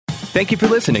Thank you for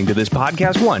listening to this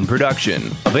Podcast One production,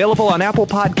 available on Apple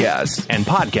Podcasts and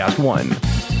Podcast One.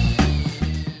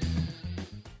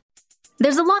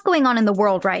 There's a lot going on in the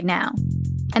world right now,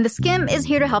 and The Skim is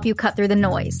here to help you cut through the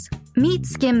noise. Meet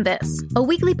Skim This, a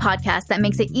weekly podcast that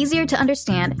makes it easier to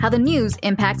understand how the news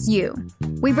impacts you.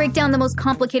 We break down the most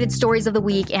complicated stories of the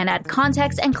week and add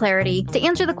context and clarity to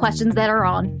answer the questions that are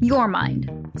on your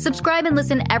mind. Subscribe and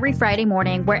listen every Friday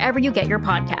morning wherever you get your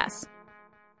podcasts.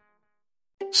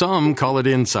 Some call it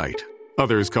insight.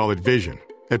 Others call it vision.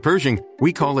 At Pershing,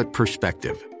 we call it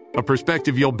perspective. A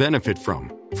perspective you'll benefit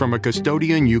from a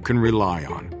custodian you can rely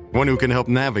on. One who can help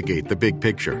navigate the big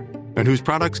picture and whose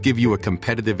products give you a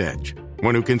competitive edge.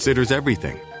 One who considers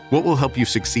everything. What will help you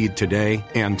succeed today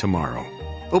and tomorrow?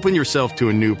 Open yourself to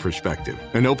a new perspective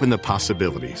and open the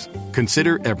possibilities.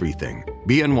 Consider everything.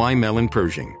 BNY Mellon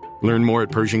Pershing. Learn more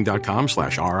at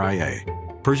Pershing.com/RIA.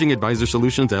 Pershing Advisor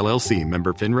Solutions, LLC.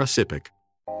 Member FINRA SIPC.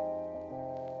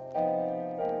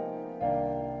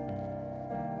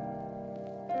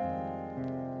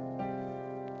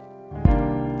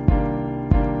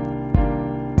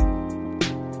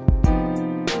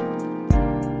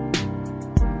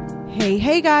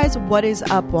 Hey guys, what is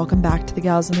up? Welcome back to the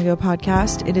Gals on the Go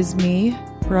podcast. It is me,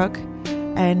 Brooke,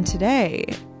 and today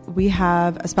we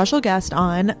have a special guest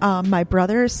on. My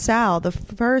brother Sal, the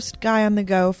first guy on the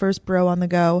go, first bro on the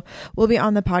go, will be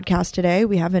on the podcast today.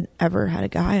 We haven't ever had a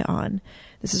guy on.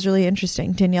 This is really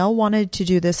interesting. Danielle wanted to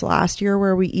do this last year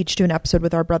where we each do an episode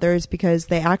with our brothers because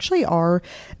they actually are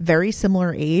very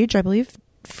similar age. I believe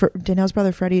Danielle's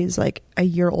brother Freddie is like a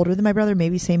year older than my brother,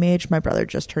 maybe same age. My brother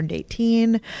just turned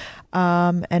 18.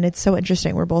 And it's so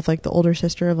interesting. We're both like the older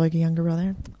sister of like a younger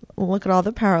brother. Look at all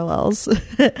the parallels.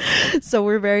 So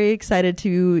we're very excited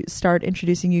to start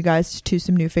introducing you guys to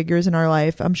some new figures in our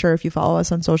life. I'm sure if you follow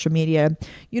us on social media,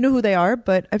 you know who they are,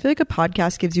 but I feel like a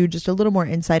podcast gives you just a little more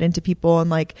insight into people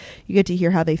and like you get to hear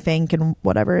how they think and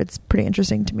whatever. It's pretty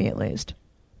interesting to me at least.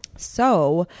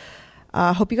 So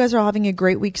hope you guys are all having a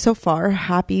great week so far.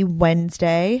 Happy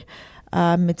Wednesday.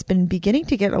 It's been beginning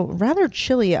to get rather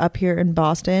chilly up here in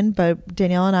Boston, but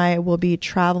Danielle and I will be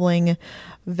traveling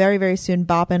very, very soon,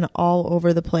 bopping all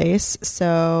over the place.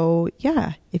 So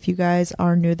yeah, if you guys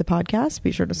are new to the podcast,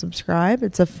 be sure to subscribe.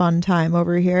 It's a fun time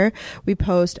over here. We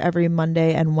post every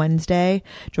Monday and Wednesday.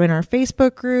 Join our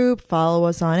Facebook group, follow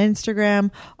us on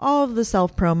Instagram, all of the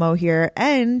self promo here.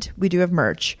 And we do have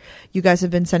merch. You guys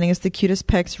have been sending us the cutest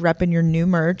pics repping your new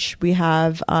merch. We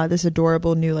have this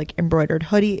adorable new like embroidered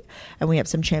hoodie, and we have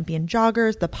some Champion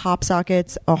joggers, the pop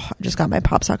sockets. Oh, I just got my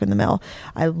pop socket in the mail.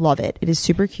 I love it. It is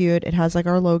super cute. It has like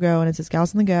our logo and it says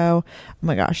Gals on the Go. Oh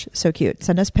my gosh, so cute.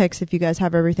 Send us pics if you guys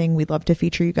have everything. We'd love to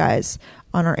feature you guys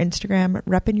on our Instagram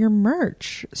repping your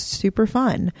merch. Super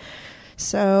fun.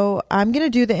 So I'm going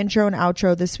to do the intro and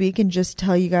outro this week and just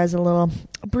tell you guys a little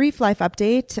brief life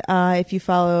update. If you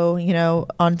follow,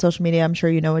 on social media, I'm sure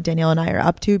you know what Danielle and I are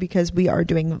up to because we are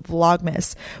doing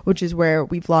Vlogmas, which is where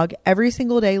we vlog every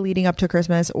single day leading up to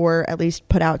Christmas, or at least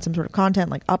put out some sort of content,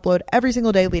 like upload every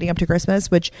single day leading up to Christmas,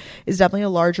 which is definitely a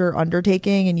larger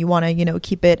undertaking, and you want to,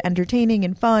 keep it entertaining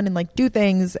and fun and like do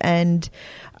things. And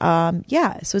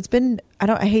so it's been,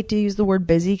 I hate to use the word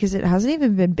busy because it hasn't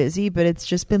even been busy, but it's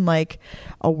just been like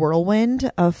a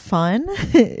whirlwind of fun.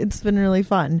 It's been really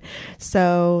fun.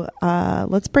 So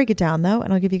let's break it down though,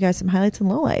 and I'll give you guys some highlights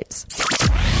and lowlights.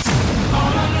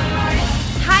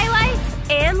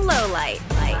 Highlights and lowlights.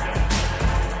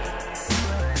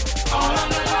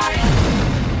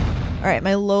 All right,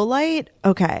 my lowlight.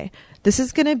 Okay. This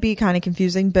is going to be kind of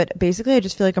confusing, but basically I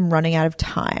just feel like I'm running out of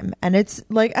time. And it's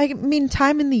like,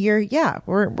 time in the year. Yeah,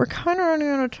 we're kind of running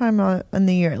out of time in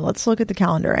the year. Let's look at the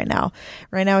calendar right now.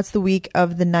 Right now it's the week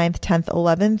of the 9th, 10th,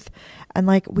 11th. And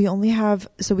like we have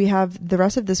the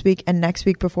rest of this week and next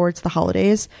week before it's the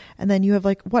holidays. And then you have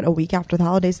like, a week after the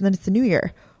holidays, and then it's the new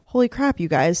year. Holy crap, you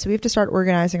guys. So we have to start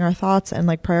organizing our thoughts and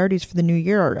like priorities for the new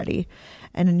year already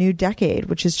and a new decade,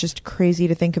 which is just crazy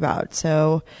to think about.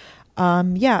 So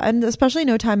and especially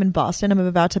no time in Boston. I'm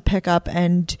about to pick up,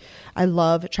 and I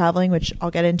love traveling, which I'll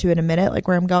get into in a minute, like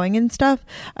where I'm going and stuff.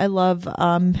 I love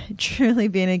truly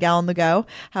being a gal on the go.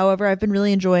 However, I've been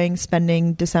really enjoying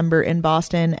spending December in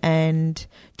Boston and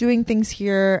doing things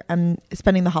here and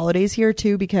spending the holidays here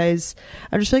too, because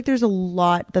I just feel like there's a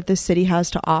lot that this city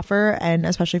has to offer, and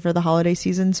especially for the holiday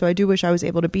season. So I do wish I was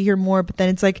able to be here more, but then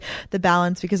it's like the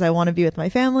balance, because I want to be with my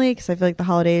family, because I feel like the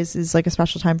holidays is like a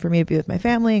special time for me to be with my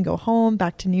family and go home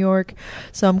back to New York.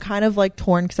 So I'm kind of like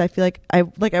torn, because I feel like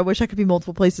I wish I could be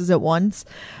multiple places at once,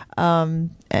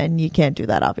 and you can't do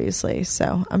that obviously.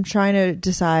 So I'm trying to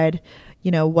decide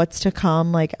what's to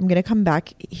come. Like I'm gonna come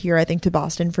back here, I think, to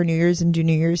Boston for New Year's and do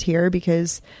New Year's here,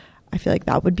 because I feel like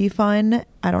that would be fun.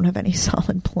 I don't have any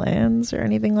solid plans or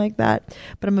anything like that,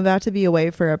 but I'm about to be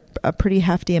away for a pretty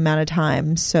hefty amount of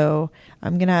time. So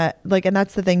I'm gonna like, and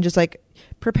that's the thing, just like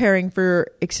preparing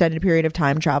for extended period of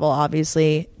time travel,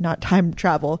 obviously not time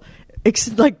travel,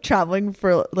 like traveling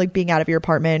for like being out of your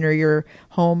apartment or your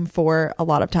home for a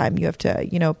lot of time. You have to,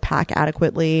 you know, pack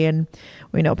adequately, and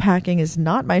we know packing is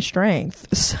not my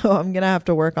strength. So I'm going to have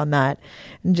to work on that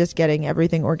and just getting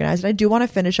everything organized. And I do want to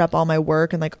finish up all my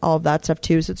work and like all of that stuff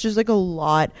too. So it's just like a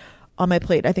lot on my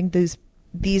plate. I think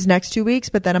these next 2 weeks,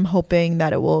 but then I'm hoping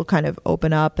that it will kind of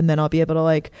open up, and then I'll be able to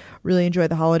like really enjoy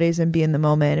the holidays and be in the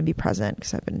moment and be present,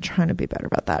 because I've been trying to be better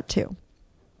about that too.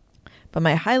 But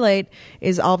my highlight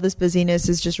is all of this busyness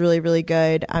is just really, really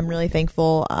good. I'm really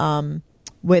thankful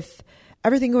with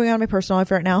everything going on in my personal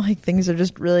life right now. Like things are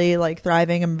just really like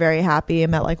thriving. I'm very happy.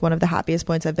 I'm at like one of the happiest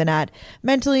points I've been at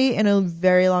mentally in a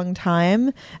very long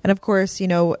time. And of course, you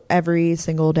know, every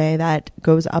single day that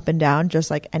goes up and down, just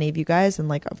like any of you guys. And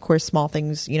like, of course, small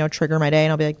things, you know, trigger my day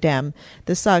and I'll be like, damn,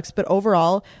 this sucks. But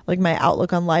overall, like my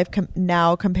outlook on life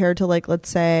now compared to like, let's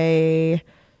say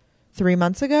 3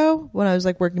 months ago when I was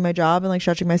like working my job and like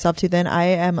stretching myself too thin, I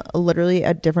am literally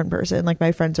a different person. Like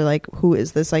my friends are like, who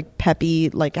is this like peppy,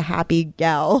 like a happy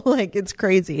gal? Like it's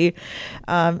crazy.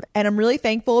 And I'm really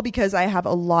thankful because I have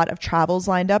a lot of travels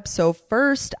lined up. So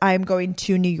first I'm going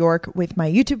to New York with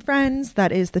my YouTube friends.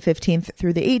 That is the 15th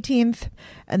through the 18th.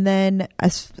 And then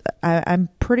I'm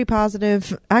pretty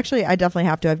positive. Actually, I definitely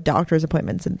have to have doctor's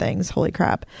appointments and things. Holy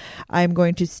crap. I'm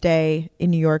going to stay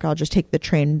in New York. I'll just take the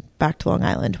train back to Long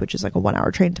Island, which is like a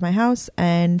 1-hour train to my house,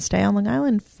 and stay on Long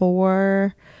Island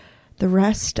for the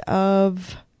rest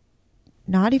of,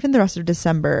 not even the rest of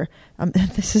December.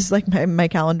 This is like my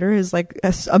calendar is like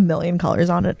a million colors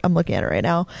on it. I'm looking at it right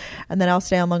now. And then I'll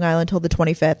stay on Long Island till the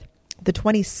 25th. The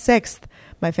 26th,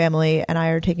 my family and I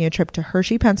are taking a trip to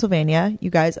Hershey, Pennsylvania.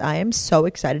 You guys, I am so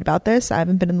excited about this. I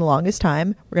haven't been in the longest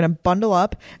time. We're going to bundle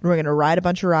up and we're going to ride a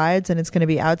bunch of rides, and it's going to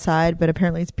be outside, but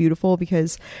apparently it's beautiful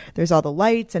because there's all the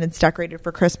lights and it's decorated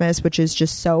for Christmas, which is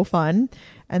just so fun.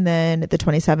 And then the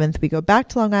 27th, we go back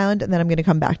to Long Island, and then I'm going to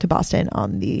come back to Boston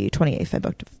on the 28th. I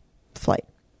booked a flight.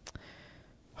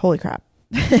 Holy crap.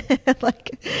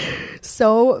 Like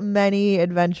so many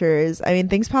adventures. I mean,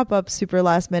 things pop up super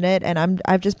last minute, and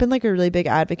I've just been like a really big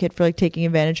advocate for like taking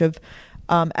advantage of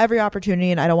every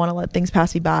opportunity, and I don't want to let things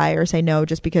pass me by or say no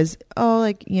just because, oh,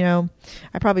 like, you know,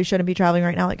 I probably shouldn't be traveling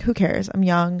right now. Like, who cares? I'm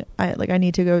young. I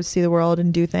need to go see the world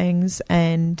and do things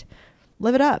and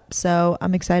live it up. So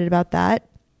I'm excited about that.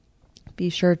 Be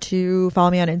sure to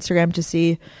follow me on Instagram to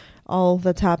see all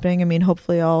that's happening. I mean,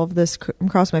 hopefully all of this, I'm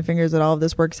crossing my fingers that all of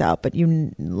this works out, but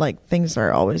you like things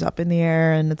are always up in the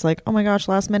air, and it's like, oh my gosh,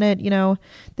 last minute, you know,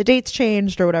 the date's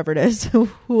changed or whatever it is.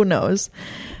 Who knows?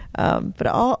 But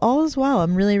all is well.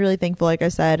 I'm really, really thankful, like I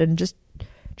said, and just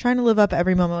trying to live up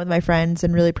every moment with my friends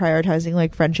and really prioritizing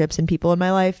like friendships and people in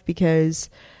my life, because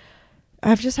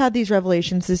I've just had these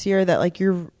revelations this year that like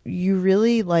you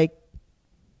really like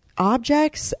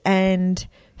objects and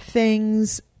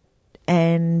things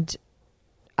and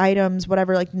items,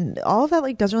 whatever, like all of that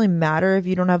like doesn't really matter if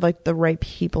you don't have like the right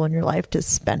people in your life to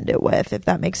spend it with, if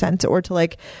that makes sense, or to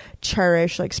like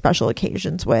cherish like special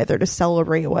occasions with, or to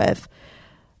celebrate with.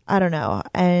 I don't know.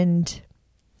 And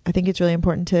I think it's really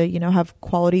important to, you know, have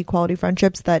quality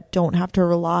friendships that don't have to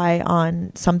rely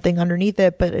on something underneath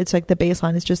it, but it's like the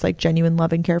baseline is just like genuine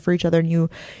love and care for each other, and you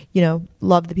know,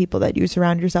 love the people that you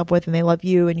surround yourself with, and they love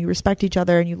you, and you respect each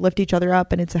other, and you lift each other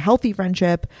up, and it's a healthy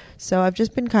friendship. So I've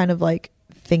just been kind of like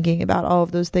thinking about all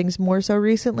of those things more so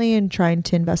recently, and trying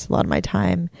to invest a lot of my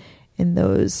time in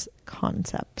those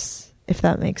concepts, if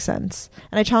that makes sense.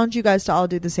 And I challenge you guys to all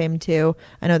do the same too.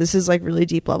 I know this is like really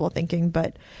deep level thinking,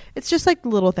 but it's just like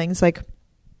little things. Like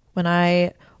when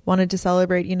I wanted to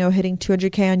celebrate, you know, hitting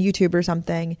 200K on YouTube or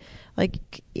something,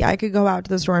 like, yeah, I could go out to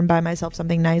the store and buy myself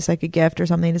something nice, like a gift or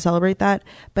something to celebrate that.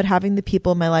 But having the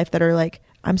people in my life that are like,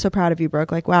 I'm so proud of you,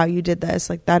 Brooke. Like, wow, you did this.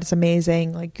 Like, that's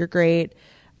amazing. Like, you're great.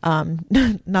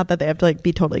 Not that they have to like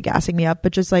be totally gassing me up,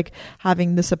 but just like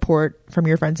having the support from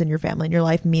your friends and your family in your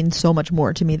life means so much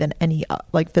more to me than any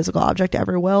like physical object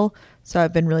ever will. So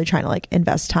I've been really trying to like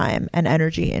invest time and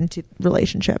energy into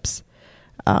relationships.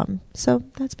 So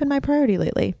that's been my priority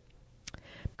lately.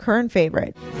 Current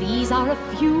favorite. These are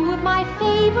a few of my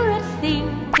favorite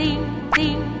things.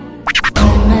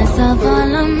 I myself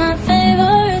all of my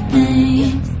favorite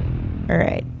things. All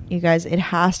right, you guys, it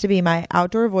has to be my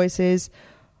Outdoor Voices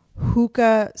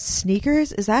hookah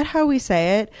sneakers. Is that how we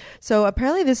say it? So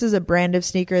apparently this is a brand of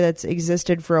sneaker that's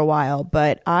existed for a while,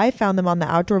 but I found them on the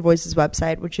Outdoor Voices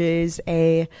website, which is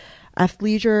a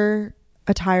athleisure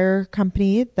a tire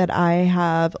company that I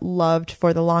have loved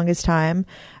for the longest time.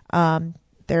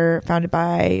 They're founded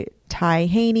by Ty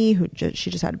Haney, she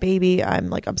just had a baby. I'm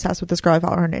like obsessed with this girl. I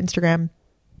follow her on Instagram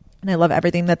and I love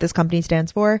everything that this company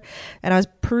stands for. And I was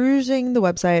perusing the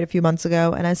website a few months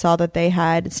ago and I saw that they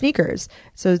had sneakers.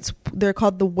 So they're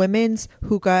called the Women's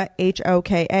Hoka,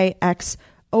 HOKAXOV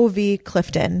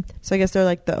Clifton. So I guess they're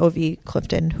like the OV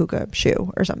Clifton Hoka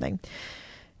shoe or something.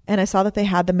 And I saw that they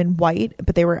had them in white,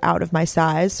 but they were out of my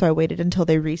size. So I waited until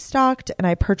they restocked and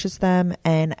I purchased them.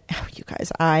 And you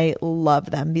guys, I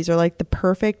love them. These are like the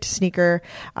perfect sneaker.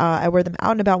 I wear them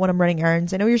out and about when I'm running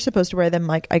errands. I know you're supposed to wear them,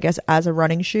 like, I guess as a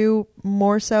running shoe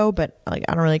more so, but like,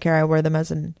 I don't really care. I wear them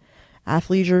as an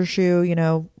athleisure shoe, you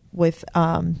know, with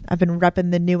I've been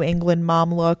repping the New England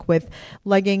mom look with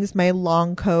leggings, my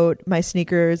long coat, my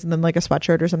sneakers, and then like a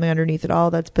sweatshirt or something underneath it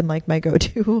all. That's been like my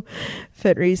go-to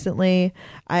fit recently.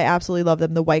 I absolutely love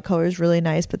them. The white color is really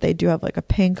nice, but they do have like a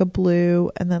pink, a blue,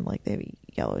 and then like they have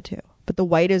yellow too. But the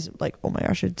white is like, oh my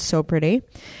gosh, it's so pretty.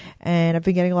 And I've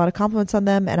been getting a lot of compliments on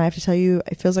them, and I have to tell you,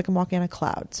 it feels like I'm walking on a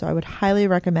cloud. So I would highly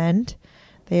recommend.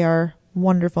 They are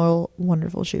wonderful,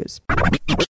 wonderful shoes.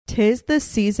 'Tis the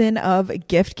season of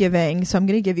gift giving, so I'm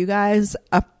going to give you guys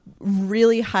a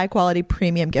really high quality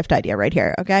premium gift idea right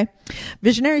here. Okay.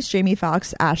 Visionaries Jamie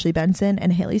Foxx, Ashley Benson,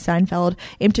 and Haley Steinfeld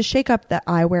aim to shake up the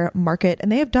eyewear market,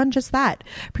 and they have done just that.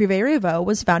 Privé Revaux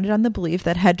was founded on the belief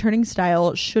that head-turning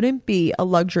style shouldn't be a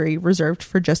luxury reserved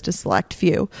for just a select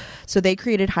few. So they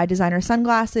created high designer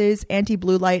sunglasses,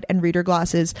 anti-blue light, and reader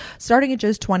glasses starting at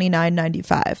just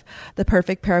 $29.95. The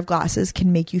perfect pair of glasses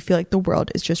can make you feel like the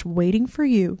world is just waiting for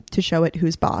you to show it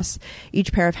who's boss.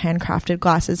 Each pair of handcrafted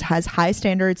glasses has high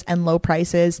standards and low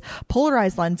prices,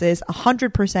 polarized lenses,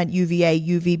 100% UVA,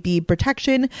 UVB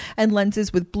protection, and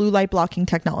lenses with blue light blocking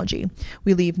technology.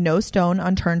 We leave no stone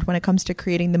unturned when it comes to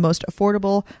creating the most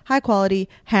affordable, high quality,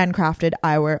 handcrafted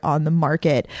eyewear on the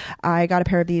market. I got a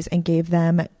pair of these and gave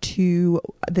them to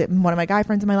one of my guy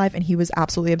friends in my life, and he was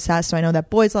absolutely obsessed. So I know that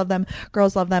boys love them,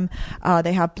 girls love them.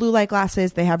 They have blue light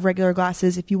glasses, they have regular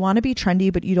glasses. If you want to be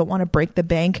trendy but you don't want to break the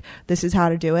bank, this is how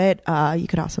to do it. You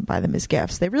could also buy them as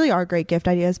gifts. They really are great gift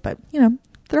ideas, but you know,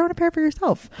 throw in a pair for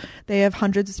yourself. They have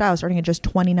hundreds of styles starting at just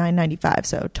 $29.95,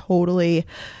 so totally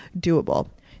doable.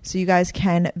 So you guys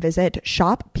can visit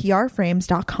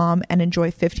shopprframes.com and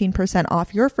enjoy 15%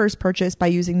 off your first purchase by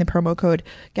using the promo code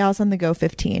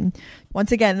GalsOnTheGo15.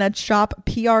 Once again, that's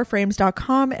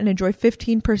shopprframes.com and enjoy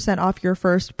 15% off your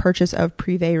first purchase of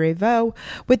Privé Revaux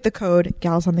with the code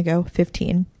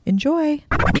GalsOnTheGo15. Enjoy!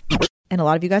 And a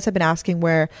lot of you guys have been asking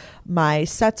where my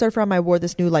sets are from. I wore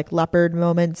this new like leopard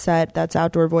moment set. That's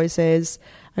Outdoor Voices.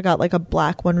 I got like a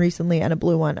black one recently and a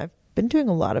blue one. I've been doing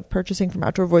a lot of purchasing from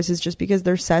Outdoor Voices just because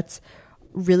their sets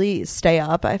really stay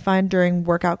up. I find during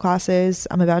workout classes,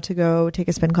 I'm about to go take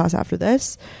a spin class after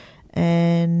this.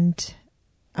 And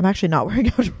I'm actually not wearing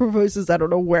Outdoor Voices. I don't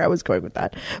know where I was going with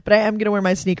that. But I am going to wear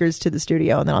my sneakers to the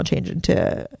studio and then I'll change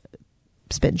into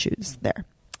spin shoes there.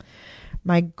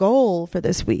 My goal for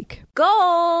this week. Goals!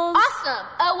 Awesome!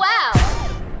 Oh, wow!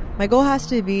 My goal has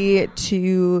to be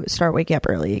to start waking up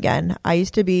early again. I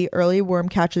used to be early worm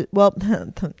catches. Well,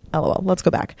 LOL, let's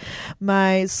go back.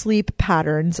 My sleep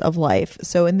patterns of life.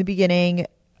 So in the beginning,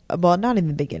 well, not in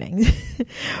the beginning.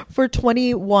 For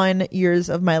 21 years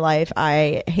of my life,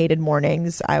 I hated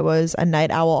mornings. I was a night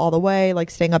owl all the way,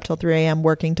 like staying up till 3 a.m.,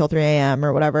 working till 3 a.m.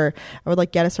 or whatever. I would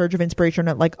like get a surge of inspiration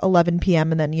at like 11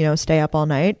 p.m. and then, you know, stay up all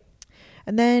night.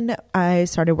 And then I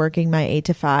started working my 8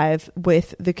 to 5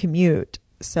 with the commute.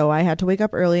 So I had to wake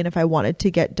up early. And if I wanted to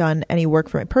get done any work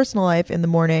for my personal life in the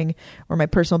morning, or my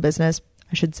personal business,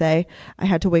 I should say, I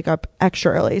had to wake up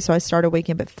extra early. So I started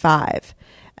waking up at 5.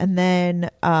 And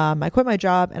then I quit my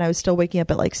job and I was still waking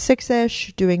up at like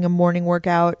 6-ish, doing a morning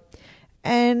workout.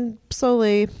 And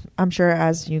slowly, I'm sure,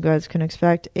 as you guys can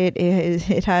expect,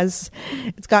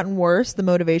 it's gotten worse. The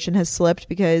motivation has slipped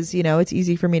because, you know, it's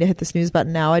easy for me to hit the snooze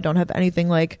button now. I don't have anything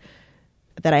like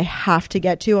that I have to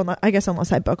get to,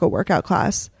 unless I book a workout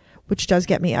class, which does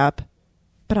get me up.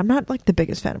 But I'm not like the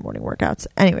biggest fan of morning workouts.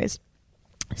 Anyways,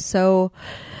 so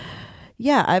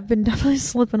yeah, I've been definitely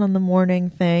slipping on the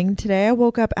morning thing. Today I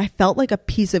woke up, I felt like a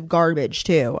piece of garbage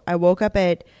too. I woke up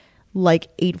at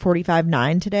like 8:45,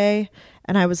 9 today.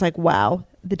 And I was like, wow,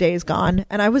 the day is gone.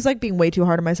 And I was like being way too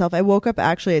hard on myself. I woke up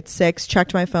actually at 6,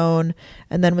 checked my phone,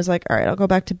 and then was like, all right, I'll go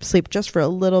back to sleep just for a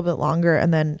little bit longer.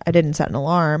 And then I didn't set an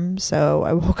alarm. So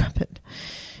I woke up at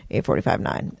 8:45,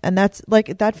 9. And that's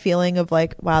like that feeling of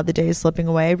like, wow, the day is slipping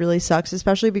away really sucks,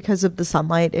 especially because of the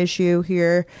sunlight issue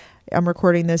here. I'm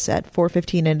recording this at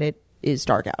 4:15 and it is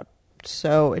dark out.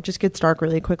 So it just gets dark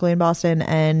really quickly in Boston.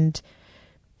 And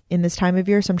in this time of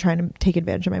year, so I'm trying to take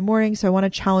advantage of my morning. So I want to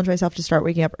challenge myself to start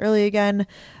waking up early again.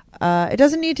 It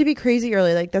doesn't need to be crazy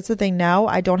early. Like, that's the thing now.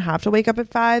 I don't have to wake up at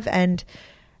 5, and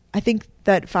I think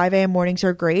that 5 a.m. mornings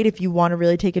are great if you want to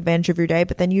really take advantage of your day,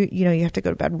 but then you have to go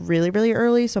to bed really, really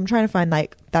early. So I'm trying to find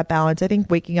like that balance. I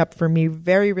think waking up for me,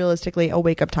 very realistically, a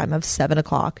wake up time of 7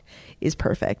 o'clock is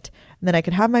perfect. And then I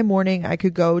could have my morning. I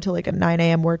could go to like a 9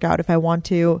 a.m. workout if I want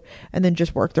to, and then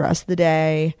just work the rest of the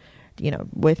day,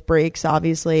 with breaks.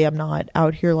 Obviously, I'm not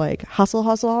out here like hustle.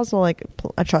 Like,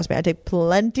 trust me, I take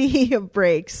plenty of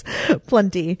breaks,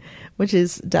 plenty, which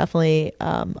is definitely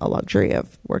a luxury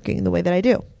of working the way that I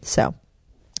do. So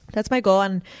that's my goal.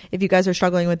 And if you guys are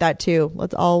struggling with that too,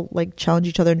 let's all like challenge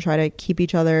each other and try to keep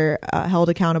each other held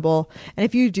accountable. And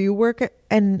if you do work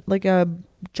in like a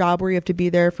job where you have to be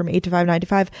there from 8 to 5, 9 to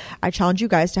 5, I challenge you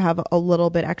guys to have a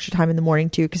little bit extra time in the morning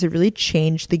too, because it really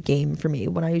changed the game for me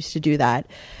when I used to do that.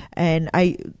 And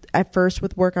at first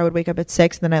with work, I would wake up at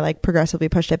 6, and then I like progressively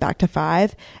pushed it back to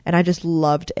 5, and I just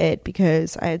loved it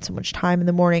because I had so much time in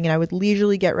the morning, and I would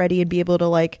leisurely get ready and be able to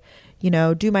like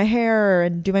do my hair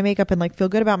and do my makeup and like feel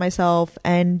good about myself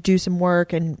and do some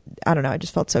work. And I don't know, I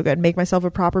just felt so good. Make myself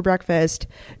a proper breakfast,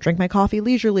 drink my coffee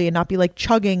leisurely, and not be like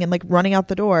chugging and like running out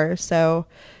the door. So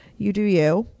you do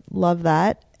you. Love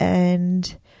that.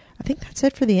 And I think that's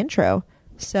it for the intro.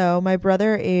 So my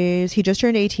brother he just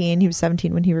turned 18. He was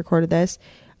 17 when he recorded this.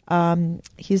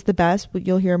 He's the best.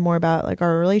 You'll hear more about like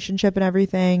our relationship and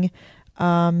everything.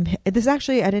 This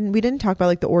actually, we didn't talk about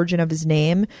like the origin of his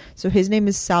name. So his name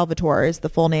is Salvatore is the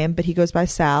full name, but he goes by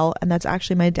Sal, and that's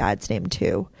actually my dad's name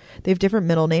too. They have different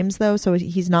middle names though. So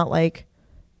he's not like,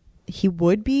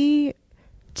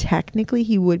 technically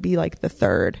he would be like the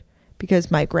third, because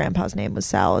my grandpa's name was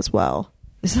Sal as well.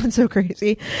 Isn't that so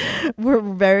crazy?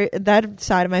 That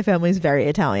side of my family is very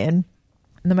Italian.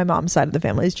 And then my mom's side of the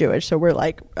family is Jewish. So we're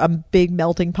like a big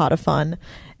melting pot of fun.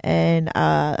 And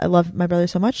I love my brother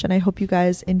so much, and I hope you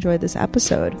guys enjoy this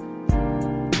episode.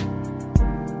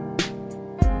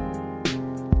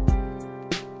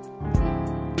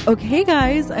 Okay,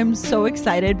 guys, I'm so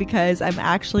excited because I'm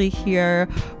actually here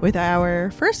with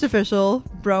our first official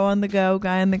bro on the go,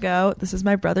 guy on the go. This is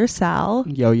my brother Sal.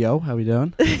 Yo, how we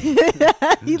doing?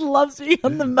 He loves me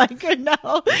on the mic right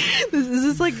now. This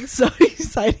is like so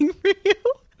exciting for you.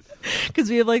 Because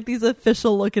we have like these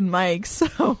official looking mics.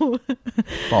 So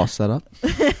all set up.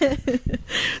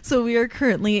 So we are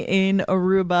currently in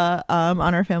Aruba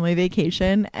on our family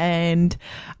vacation, and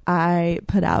I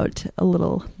put out a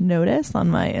little notice on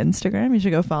my Instagram. You should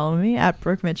go follow me at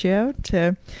Sal Miccio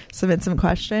to submit some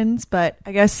questions. But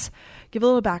I guess give a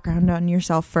little background on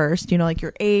yourself first. Like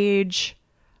your age.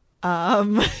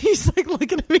 He's like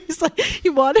looking at me. He's like, he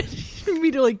wanted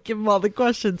me to like give him all the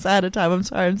questions ahead of time. I'm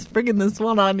sorry, I'm springing this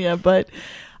one on you, but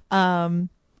I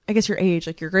guess your age,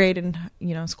 like your grade and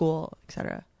school,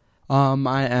 etc.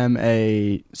 I am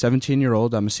a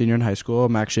 17-year-old. I'm a senior in high school.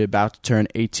 I'm actually about to turn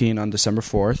 18 on December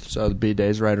 4th, so the B-day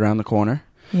is right around the corner.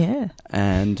 Yeah.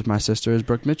 And my sister is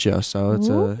Sal Miccio, so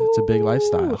it's a big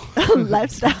lifestyle.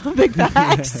 Lifestyle, big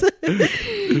facts.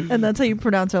 And that's how you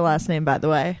pronounce her last name, by the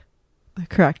way. The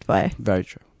correct way. Very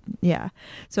true. Yeah.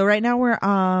 So right now we're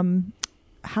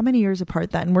how many years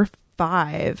apart then? We're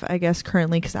 5, I guess,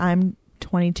 currently, because I'm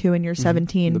 22 and you're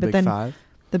 17. The big 5.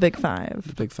 The big 5.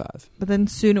 The big 5. But then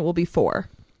soon it will be 4.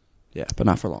 Yeah, but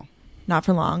not for long. Not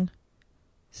for long.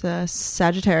 So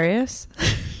Sagittarius.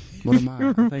 What am I?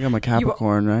 I think I'm a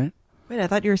Capricorn, right? Wait, I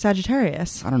thought you were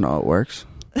Sagittarius. I don't know how it works.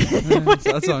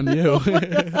 That's on you.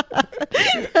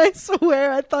 I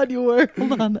swear I thought you were.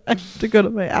 Hold on, I have to go to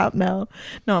my app now.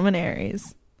 No, I'm an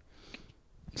Aries.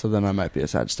 So then I might be a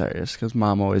Sagittarius, because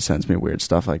Mom always sends me weird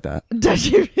stuff like that. Does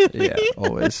she really? Yeah,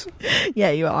 always.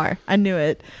 Yeah, you are. I knew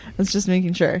it. I was just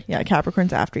making sure. Yeah,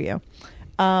 Capricorn's after you.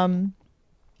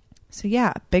 So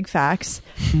yeah, big facts.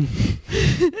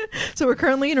 So we're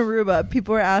currently in Aruba.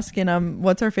 People are asking,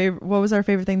 what was our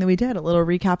favorite thing that we did? A little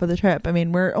recap of the trip. I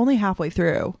mean, we're only halfway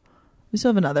through. We still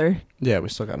have another. Yeah, we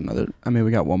still got another. I mean,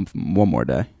 we got one more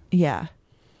day. Yeah.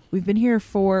 We've been here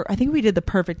for, I think we did the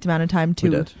perfect amount of time too.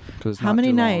 We did. How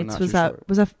many nights was that? Short.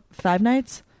 Was that 5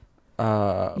 nights? We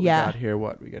got here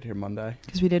We got here Monday.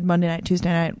 Because we did Monday night,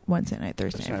 Tuesday night, Wednesday night,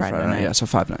 Thursday night, Friday night. Yeah, so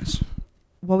 5 nights.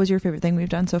 What was your favorite thing we've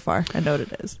done so far? I know what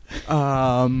it is.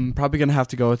 Probably going to have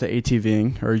to go with the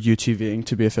ATVing or UTVing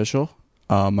to be official.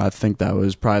 I think that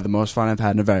was probably the most fun I've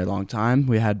had in a very long time.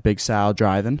 We had Big Sal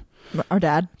driving. Our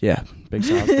dad? Yeah, Big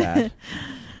Sal's dad.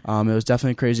 It was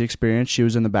definitely a crazy experience. She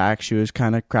was in the back. She was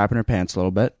kind of crapping her pants a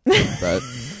little bit, but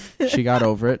she got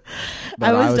over it.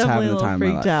 But I was definitely having the time a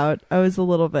little freaked out. I was a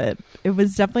little bit. It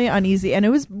was definitely uneasy,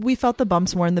 and we felt the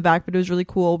bumps more in the back, but it was really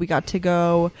cool. We got to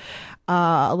go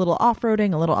a little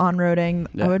off-roading, a little on-roading.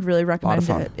 Yeah. I would really recommend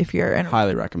fun. it if you're in.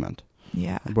 Highly recommend.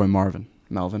 Yeah. My boy Melvin,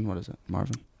 what is it?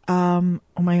 Marvin? Oh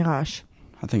my gosh.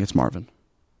 I think it's Marvin.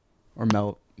 Or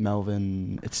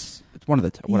Melvin. It's one of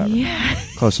the whatever. Yeah.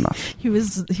 Close enough. He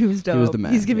was dope. He was the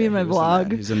man. He's giving me my he was the vlog.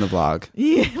 man. He's in the vlog.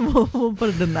 Yeah, we'll put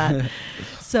it in that.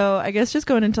 So I guess just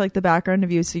going into like the background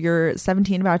of you. So you're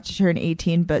 17, about to turn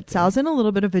 18, but Sal's in a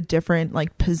little bit of a different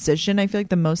like position. I feel like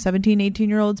the most 17,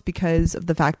 18-year-olds because of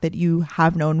the fact that you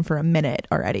have known for a minute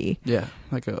already. Yeah,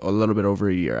 like a little bit over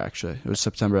a year actually. It was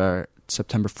September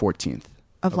 14th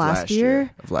of last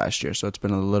year. Of last year. So it's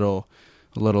been a little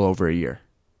over a year.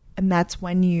 And that's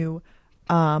when you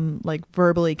like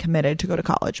verbally committed to go to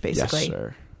college, basically. Yes,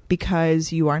 sir.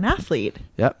 Because you are an athlete.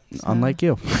 Yep, so. Unlike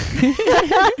you.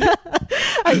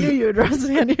 I knew you would roast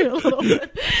me on here a little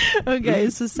bit. Okay,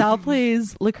 so Sal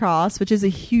plays lacrosse, which is a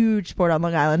huge sport on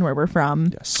Long Island where we're from.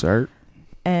 Yes, sir.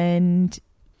 And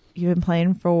you've been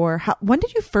playing for... when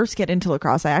did you first get into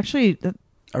lacrosse? I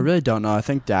really don't know. I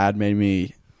think Dad made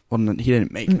me... Well, he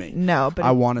didn't make me. No, but...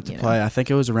 I wanted to play. I think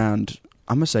it was around...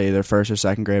 I'm going to say either first or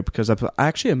second grade because it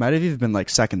might have even been like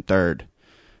second, third.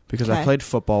 Because I played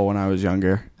football when I was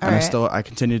younger. And I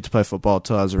continued to play football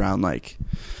until I was around like...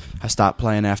 I stopped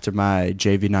playing after my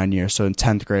JV 9 years. So in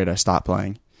 10th grade, I stopped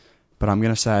playing. But I'm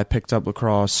going to say I picked up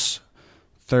lacrosse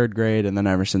 3rd grade. And then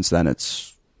ever since then,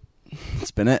 it's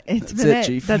been it. It's been it,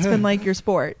 Chief. That's been like your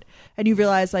sport. And you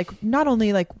realize like not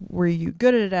only like were you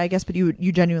good at it, I guess, but you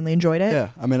genuinely enjoyed it. Yeah.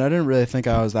 I mean, I didn't really think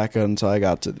I was that good until I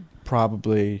got to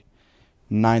probably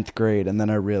 9th grade. And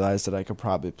then I realized that I could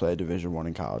probably play Division I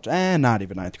in college. And not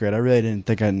even 9th grade. I really didn't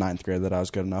think in 9th grade that I was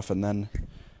good enough. And then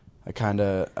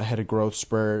I hit a growth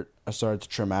spurt. I started to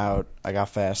trim out. I got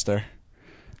faster.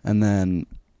 And then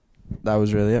that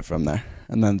was really it from there.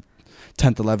 And then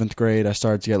 10th, 11th grade, I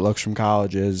started to get looks from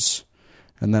colleges.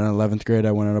 And then in 11th grade,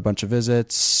 I went on a bunch of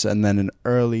visits. And then in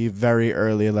very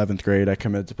early 11th grade, I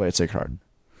committed to play at Sacred Heart.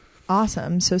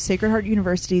 Awesome. So Sacred Heart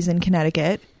University is in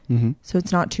Connecticut. Mm-hmm. So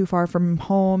it's not too far from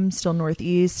home, still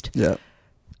northeast. Yeah.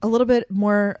 A little bit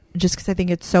more, just because I think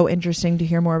it's so interesting to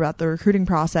hear more about the recruiting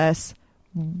process.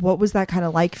 What was that kind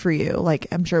of like for you? Like,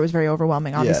 I'm sure it was very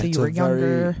overwhelming. Obviously, you were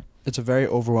younger. It's a very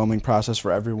overwhelming process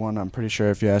for everyone. I'm pretty sure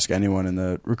if you ask anyone in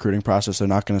the recruiting process, they're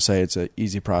not going to say it's an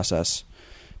easy process.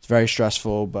 It's very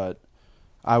stressful, but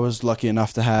I was lucky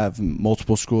enough to have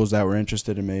multiple schools that were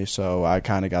interested in me, so I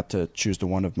kind of got to choose the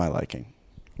one of my liking,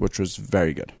 which was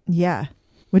very good. Yeah,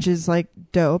 which is like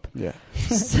dope. Yeah.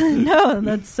 No,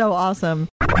 that's so awesome.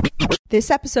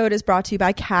 This episode is brought to you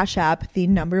by Cash App, the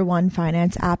 #1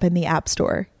 finance app in the App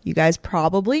Store. You guys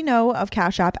probably know of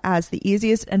Cash App as the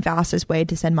easiest and fastest way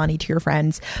to send money to your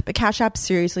friends, but Cash App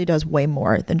seriously does way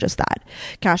more than just that.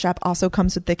 Cash App also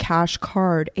comes with the Cash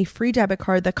Card, a free debit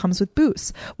card that comes with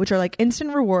boosts, which are like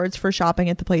instant rewards for shopping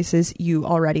at the places you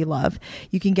already love.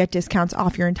 You can get discounts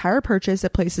off your entire purchase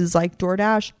at places like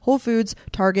DoorDash, Whole Foods,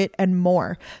 Target, and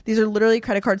more. These are literally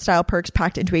credit card style perks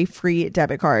packed into a free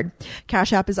debit card.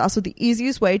 Cash App is also the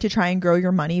easiest way to try and grow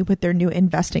your money with their new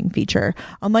investing feature.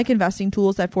 Unlike investing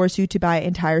tools that force you to buy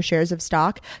entire shares of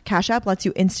stock, Cash App lets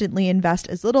you instantly invest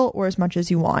as little or as much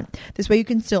as you want. This way you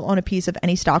can still own a piece of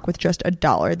any stock with just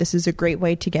 $1. This is a great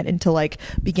way to get into like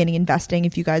beginning investing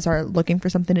if you guys are looking for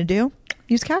something to do.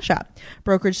 Use Cash App.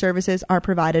 Brokerage services are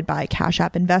provided by Cash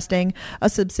App Investing, a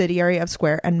subsidiary of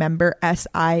Square and member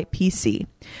SIPC.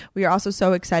 We are also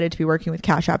so excited to be working with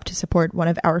Cash App to support one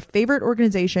of our favorite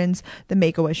organizations, the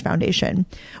Make-A-Wish Foundation.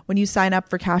 When you sign up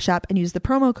for Cash App and use the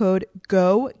promo code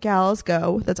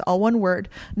GOGALSGO, that's all one word,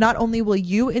 not only will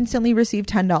you instantly receive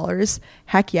 $10,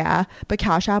 heck yeah, but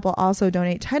Cash App will also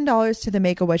donate $10 to the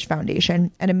Make-A-Wish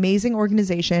Foundation, an amazing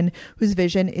organization whose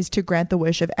vision is to grant the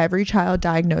wish of every child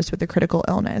diagnosed with a critical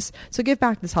illness. So give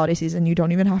back this holiday season. You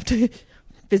don't even have to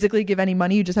physically give any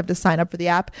money. You just have to sign up for the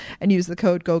app and use the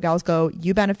code GOGALSGO.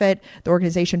 You benefit, the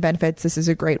organization benefits. This is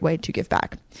a great way to give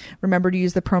back. Remember to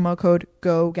use the promo code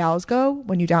GOGALSGO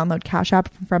when you download Cash App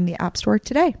from the App Store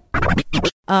today.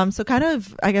 So kind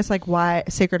of, I guess, like why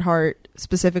Sacred Heart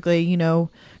specifically, you know,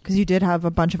 because you did have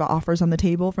a bunch of offers on the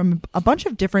table from a bunch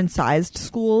of different sized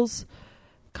schools.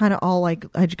 Kind of all like,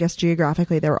 I guess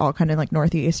geographically, they were all kind of like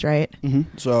northeast, right?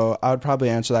 Mm-hmm. So I would probably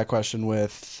answer that question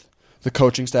with the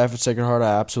coaching staff at Sacred Heart.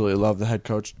 I absolutely love the head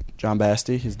coach, John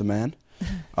Basti. He's the man.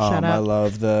 Shout out. I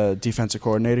love the defensive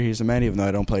coordinator. He's the man, even though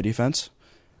I don't play defense.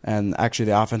 And actually,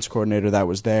 the offensive coordinator that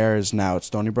was there is now at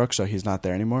Stony Brook, so he's not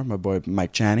there anymore. My boy,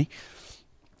 Mike Chaney.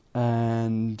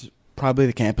 And probably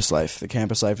the campus life. The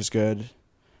campus life is good.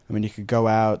 I mean, you could go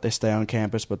out. They stay on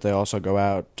campus, but they also go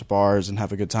out to bars and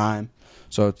have a good time.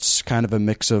 So it's kind of a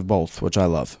mix of both, which I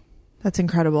love. That's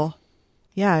incredible.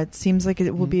 Yeah, it seems like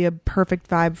it will be a perfect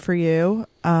vibe for you.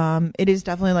 It is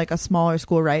definitely like a smaller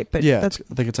school, right? But yeah, I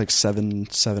think it's like 7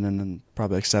 and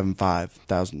probably like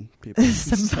 7,500 people.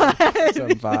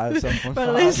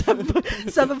 7.5.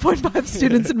 7.5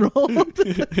 students enrolled.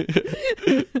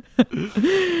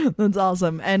 That's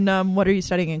awesome. And what are you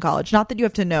studying in college? Not that you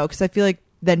have to know, because I feel like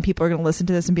then people are going to listen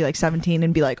to this and be like 17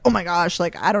 and be like, oh my gosh,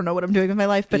 like I don't know what I'm doing with my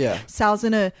life. But Sal's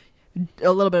in a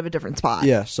little bit of a different spot.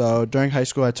 Yeah, so during high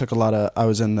school I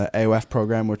was in the AOF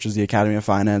program, which is the Academy of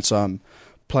Finance. So I'm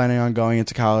planning on going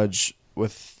into college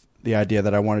with the idea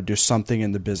that I want to do something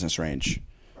in the business range.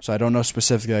 So I don't know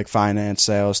specifically like finance,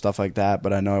 sales, stuff like that,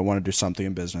 but I know I want to do something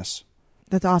in business.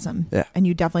 That's awesome. Yeah. And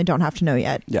you definitely don't have to know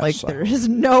yet. Yes, like there is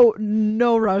no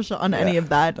rush on any of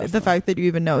that. Definitely. The fact that you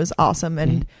even know is awesome.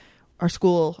 And our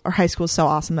high school is so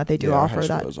awesome that they do offer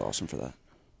that. Our high school is awesome for that.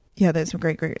 Yeah, there's some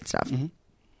great stuff.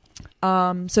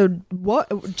 So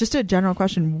what, just a general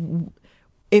question,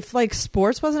 if like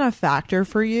sports wasn't a factor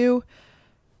for you,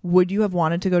 would you have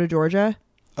wanted to go to Georgia?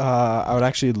 I would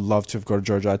actually love to go to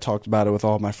Georgia. I talked about it with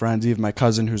all of my friends, even my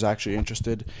cousin who's actually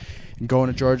interested in going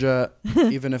to Georgia,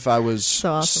 even if I was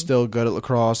still good at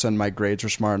lacrosse and my grades were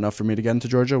smart enough for me to get into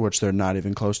Georgia, which they're not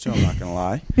even close to, I'm not going to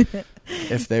lie.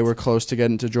 If they were close to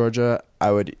getting to Georgia,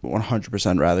 I would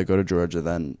 100% rather go to Georgia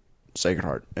than Sacred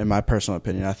Heart. In my personal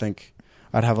opinion, I think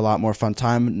I'd have a lot more fun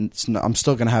time. I'm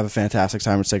still going to have a fantastic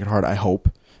time at Sacred Heart, I hope,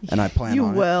 and I plan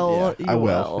on it. Yeah, I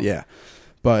will. Yeah.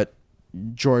 But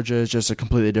Georgia is just a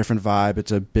completely different vibe.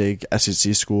 It's a big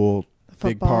SEC school,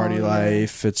 big party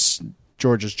life.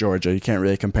 Georgia's Georgia. You can't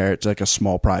really compare it to like a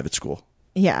small private school.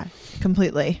 Yeah,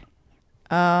 completely.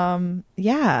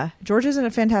 Georgia's in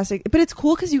a fantastic, but it's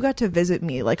cool because you got to visit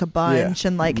me like a bunch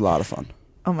and like a lot of fun.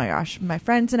 Oh my gosh, my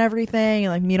friends and everything,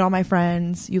 and like meet all my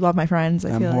friends. You love my friends.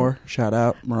 I feel like. Shout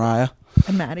out Mariah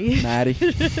and Maddie.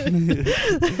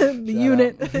 The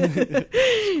unit.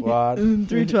 Squad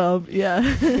 312. Yeah.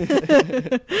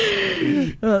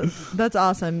 That's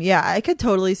awesome. Yeah, I could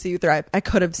totally see you thrive. I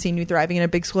could have seen you thriving in a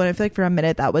big school, and I feel like for a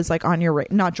minute that was like on your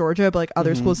not Georgia, but like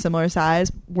other schools similar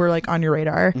size were like on your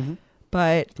radar.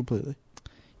 But completely,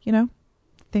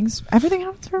 everything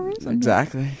happens for a reason.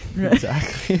 Exactly.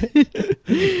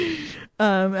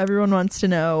 Everyone wants to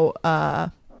know,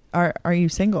 are you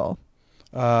single?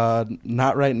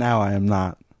 Not right now. I am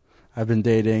not. I've been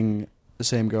dating the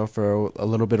same girl for a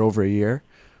little bit over a year.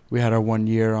 We had our 1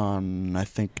 year on, I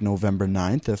think, November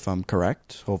 9th, if I'm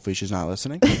correct. Hopefully she's not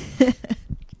listening.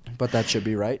 But that should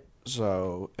be right.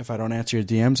 So if I don't answer your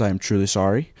DMs, I am truly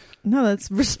sorry. No, that's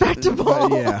respectable.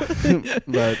 But yeah.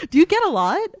 But do you get a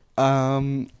lot?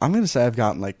 I'm gonna say I've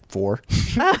gotten like 4.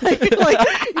 you're like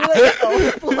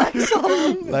oh, flex on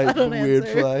them. Like weird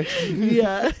flex.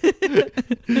 Yeah.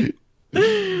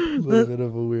 A little bit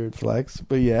of a weird flex,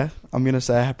 but yeah, I'm gonna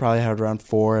say I probably had around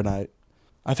 4, and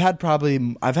I've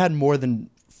had more than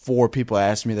 4 people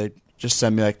ask me that just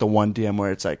send me like the one DM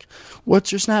where it's like,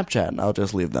 "What's your Snapchat?" and I'll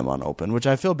just leave them unopened, which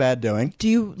I feel bad doing. Do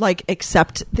you like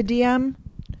accept the DM?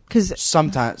 Because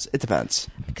sometimes it depends.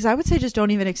 Because I would say just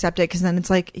don't even accept it, because then it's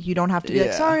like you don't have to be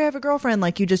like, sorry, I have a girlfriend.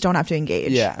 Like you just don't have to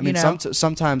engage. Yeah, I mean,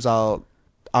 sometimes I'll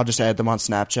just add them on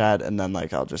Snapchat, and then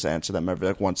like I'll just answer them every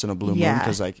like once in a blue moon,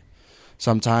 because like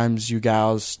sometimes you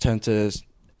gals tend to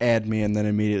add me and then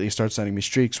immediately start sending me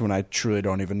streaks when I truly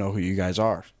don't even know who you guys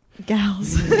are.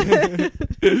 Gals.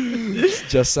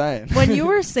 Just saying. When you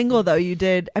were single though, you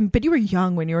did, but you were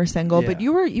young when you were single, but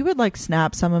you would like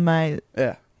snap some of my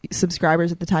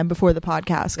subscribers at the time before the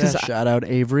podcast. Shout out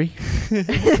Avery.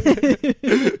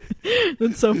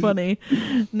 That's so funny.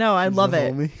 No, I love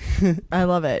it. I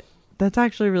love it. That's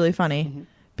actually really funny.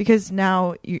 Because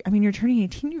now, you're turning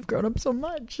 18, you've grown up so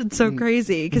much. It's so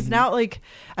crazy. Because now, like,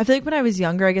 I feel like when I was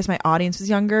younger, I guess my audience was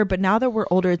younger. But now that we're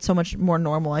older, it's so much more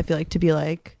normal, I feel like, to be,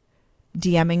 like,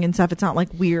 DMing and stuff. It's not, like,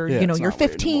 weird. You're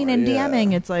 15 and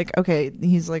DMing. It's like, okay,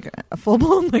 he's, like, a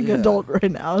full-blown, like, adult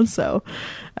right now. So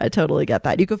I totally get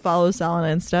that. You could follow Sal on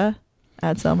Insta.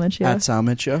 At Sal Miccio. At Sal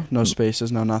Miccio. No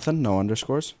spaces, no nothing, no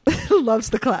underscores. Loves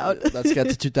the clout. Let's get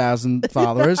to 2,000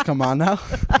 followers. Come on now.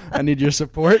 I need your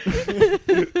support.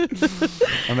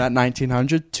 I'm at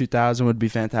 1,900. 2,000 would be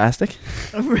fantastic.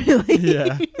 Really?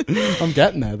 Yeah. I'm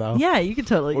getting there, though. Yeah, you could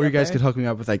totally Or you guys could hook me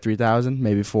up with like 3,000,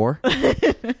 maybe 4. So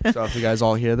if you guys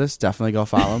all hear this, definitely go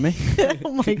follow me.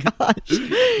 Oh my gosh.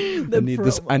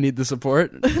 I need the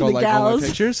support. Go like all my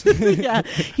pictures. Yeah.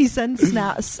 He sends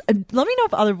snaps. Let me know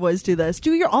if other boys do this.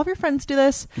 Do all of your friends do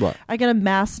this? What? I get a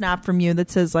mass snap from you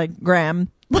that says like Graham.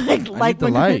 I need the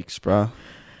likes, bro.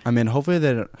 I mean, hopefully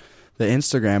the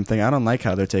Instagram thing, I don't like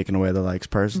how they're taking away the likes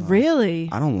personally. Really?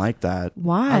 I don't like that.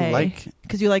 Why?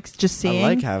 Because you like just seeing? I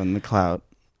like having the clout.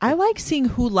 I like seeing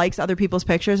who likes other people's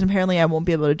pictures, and apparently I won't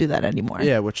be able to do that anymore.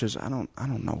 Yeah, which is I don't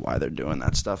know why they're doing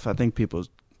that stuff. I think people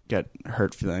get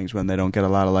hurt feelings when they don't get a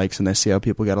lot of likes and they see how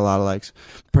people get a lot of likes.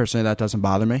 Personally, that doesn't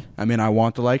bother me. I mean, I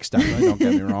want the likes, definitely, don't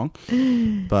get me wrong.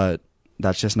 But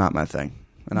that's just not my thing.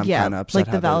 And I'm kind of upset.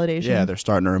 Like the validation. They're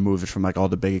starting to remove it from like all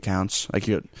the big accounts. Like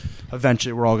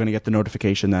eventually we're all going to get the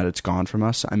notification that it's gone from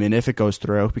us. I mean, if it goes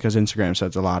through, because Instagram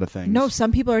says a lot of things. No,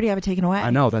 some people already have it taken away. I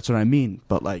know, that's what I mean.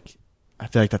 But like, I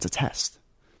feel like that's a test.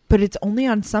 But it's only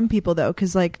on some people though,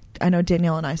 because like I know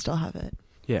Danielle and I still have it.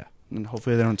 Yeah. And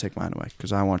hopefully they don't take mine away,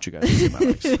 because I want you guys to see my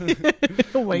likes.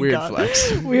 Oh my Weird God.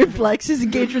 flex. Weird flex. His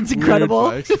engagement's incredible.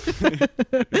 Weird flex.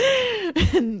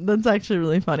 That's actually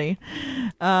really funny.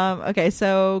 Okay,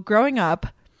 so growing up,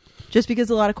 just because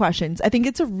a lot of questions, I think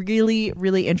it's a really,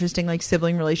 really interesting like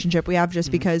sibling relationship we have, just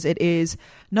because it is,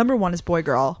 number one is boy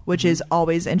girl, which is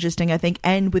always interesting, I think,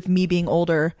 and with me being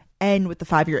older and with the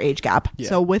 5-year age gap. Yeah.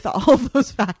 So with all of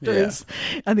those factors,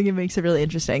 I think it makes it really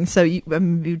interesting. So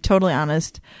I'm be totally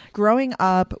honest, growing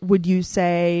up, would you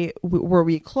say were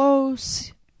we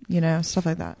close? You know, stuff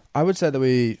like that. I would say that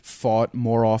we fought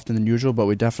more often than usual, but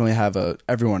we definitely have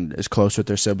everyone is close with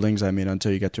their siblings. I mean,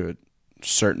 until you get to a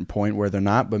certain point where they're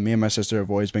not. But me and my sister have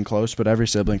always been close, but every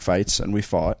sibling fights, and we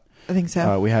fought. I think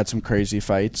so. We had some crazy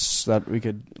fights that we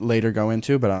could later go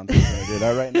into, but I don't think we're going to do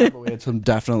that right now. But we had some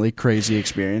definitely crazy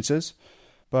experiences.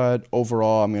 But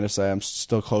overall, I'm going to say I'm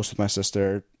still close with my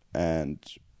sister, and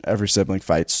every sibling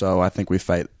fights, so I think we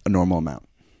fight a normal amount.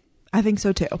 I think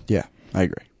so too. Yeah, I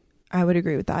agree. I would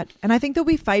agree with that. And I think that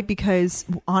we fight because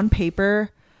on paper,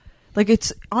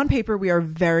 we are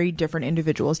very different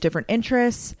individuals, different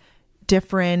interests,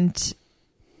 different...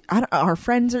 our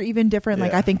friends are even different. Yeah.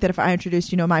 Like I think that if I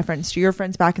introduced, my friends to your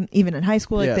friends back even in high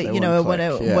school, like that, it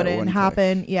wouldn't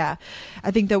happen. Click. Yeah.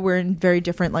 I think that we're in very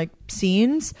different like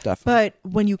scenes. Definitely.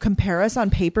 But when you compare us on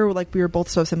paper, like we were both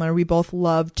so similar. We both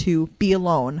love to be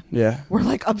alone. Yeah. We're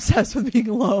like obsessed with being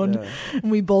alone. Yeah. And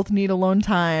we both need alone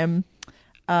time.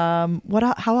 How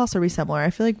else are we similar? I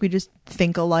feel like we just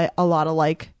think a lot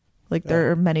alike. Like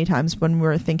there are many times when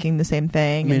we're thinking the same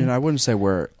thing. I mean, I wouldn't say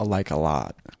we're alike a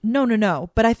lot. No.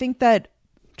 But I think that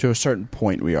to a certain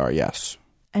point we are, yes.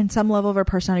 And some level of our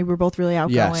personality, we're both really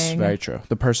outgoing. Yes, very true.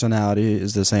 The personality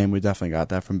is the same. We definitely got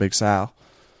that from Big Sal.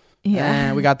 Yeah.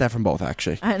 And we got that from both,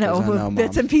 actually. I know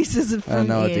bits and pieces from I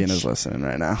know each. Adina's listening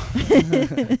right now.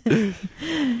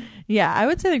 Yeah, I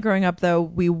would say that growing up, though,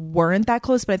 we weren't that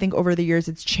close. But I think over the years,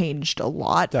 it's changed a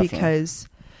lot. Definitely. Because...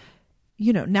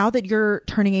 now that you're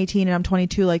turning 18 and I'm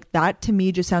 22, like that to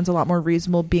me just sounds a lot more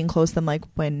reasonable being close than like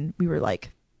when we were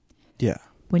like,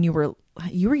 when you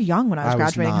were young when I was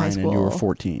graduating high school. And you were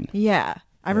 14. Yeah.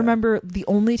 I remember the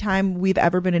only time we've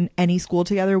ever been in any school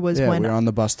together was when we were on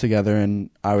the bus together, and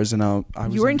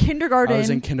you were in kindergarten. I was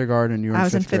in kindergarten. You were in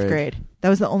fifth grade. I was in 5th grade. That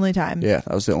was the only time. Yeah.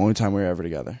 That was the only time we were ever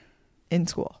together. In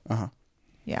school. Uh-huh.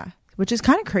 Yeah. Which is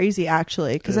kind of crazy,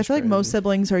 actually, because I feel like most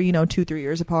siblings are, 2-3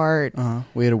 years apart.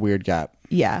 We had a weird gap.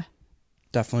 Yeah.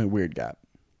 Definitely a weird gap.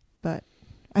 But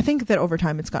I think that over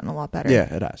time it's gotten a lot better.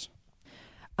 Yeah, it has.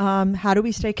 How do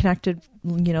we stay connected,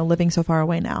 living so far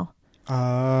away now?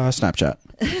 Snapchat.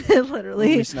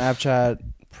 Literally. We Snapchat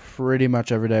pretty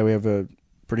much every day. We have a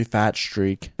pretty fat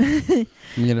streak. I'm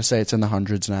going to say it's in the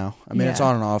hundreds now. I mean, it's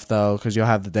on and off, though, because you'll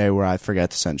have the day where I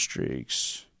forget to send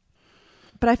streaks.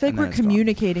 But I feel like we're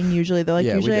communicating usually. Though,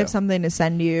 usually I have something to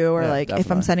send you, or definitely.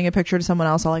 If I'm sending a picture to someone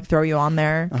else, I'll throw you on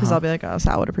there because I'll be like, "Oh,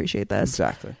 Sal would appreciate this."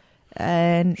 Exactly.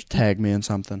 And just tag me in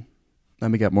something. Let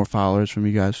me get more followers from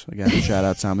you guys. Again, shout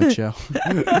out Sal Miccio.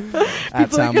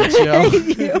 At Sal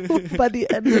Miccio. By the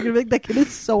end, you're gonna be like, "That kid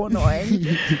is so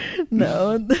annoying."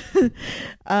 No.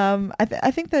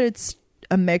 I think that it's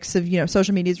a mix of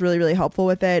social media is really, really helpful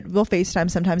with it. We'll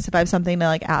FaceTime sometimes if I have something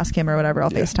to ask him or whatever.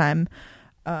 I'll FaceTime.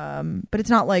 But it's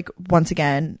not once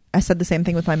again, I said the same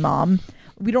thing with my mom.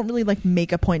 We don't really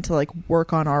make a point to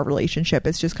work on our relationship.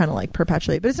 It's just kind of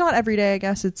perpetuate, but it's not every day. I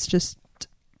guess it's just,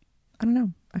 I don't know.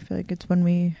 I feel like it's when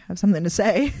we have something to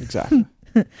say. Exactly.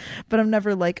 But I'm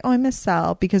never oh, I miss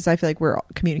Sal, because I feel like we're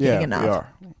communicating enough. We are.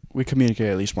 We communicate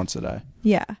at least once a day.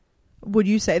 Yeah. Would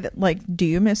you say that do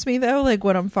you miss me though?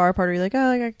 When I'm far apart, are you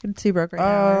I can see Brooke right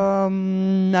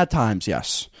now? At times,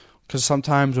 yes. Because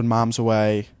sometimes when mom's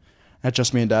away, it's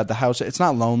just me and dad. The house, it's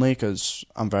not lonely because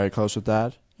I'm very close with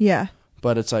dad. Yeah.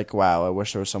 But it's wow, I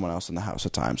wish there was someone else in the house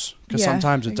at times. Because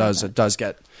sometimes it does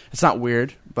get, it's not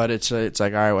weird, but it's all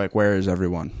right, where is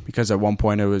everyone? Because at one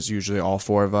point it was usually all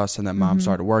 4 of us, and then mom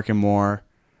started working more.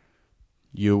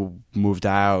 You moved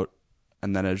out,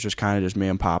 and then it was just kind of just me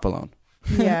and Pop alone.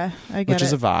 Yeah, I get Which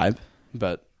is a vibe,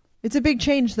 but. It's a big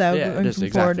change though, going from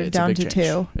 4 to down to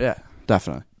 2. Yeah,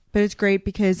 definitely. But it's great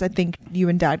because I think you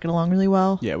and Dad get along really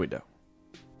well. Yeah, we do.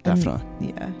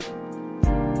 Definitely. Yeah.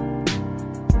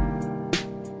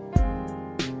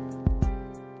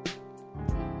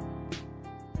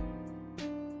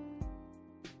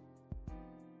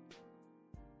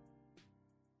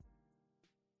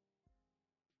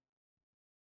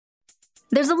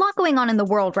 There's a lot going on in the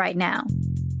world right now,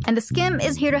 and the Skim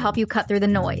is here to help you cut through the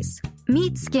noise.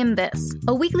 Meet Skim This,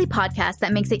 a weekly podcast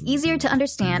that makes it easier to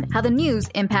understand how the news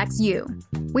impacts you.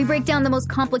 We break down the most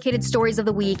complicated stories of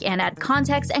the week and add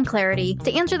context and clarity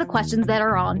to answer the questions that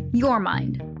are on your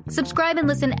mind. Subscribe and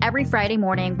listen every Friday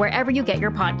morning wherever you get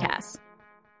your podcasts.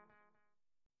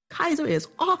 Kaiser is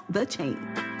off the chain.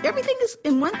 Everything is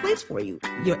in one place for you.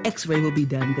 Your x-ray will be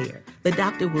done there. The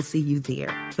doctor will see you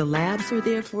there. The labs are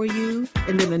there for you.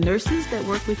 And then the nurses that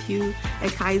work with you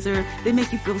at Kaiser, they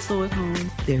make you feel so at home.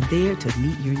 They're there to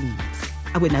meet your needs.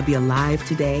 I would not be alive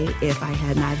today if I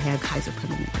had not had Kaiser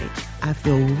permanently. I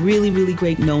feel really, really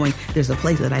great knowing there's a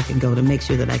place that I can go to make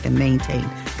sure that I can maintain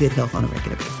good health on a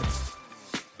regular basis.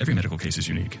 Every medical case is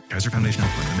unique. Kaiser Foundation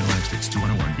Health Plan, Middle Atlantic States,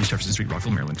 2101 East Jefferson Street,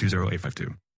 Rockville, Maryland,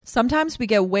 20852. Sometimes we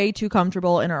get way too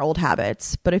comfortable in our old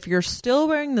habits, but if you're still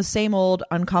wearing the same old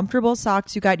uncomfortable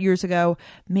socks you got years ago,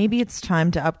 maybe it's time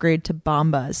to upgrade to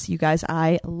Bombas. You guys,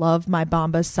 I love my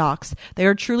Bombas socks. They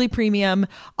are truly premium,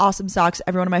 awesome socks.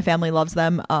 Everyone in my family loves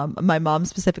them. My mom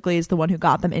specifically is the one who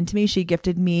got them into me. She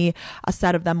gifted me a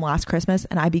set of them last Christmas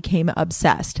and I became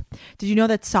obsessed. Did you know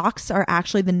that socks are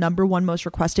actually the #1 most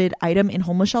requested item in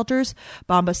homeless shelters?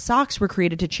 Bombas socks were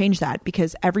created to change that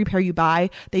because every pair you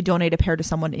buy, they donate a pair to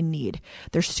someone in need.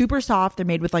 They're super soft. They're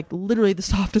made with like literally the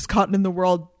softest cotton in the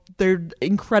world. They're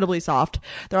incredibly soft.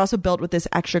 They're also built with this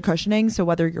extra cushioning. So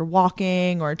whether you're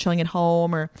walking or chilling at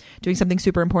home or doing something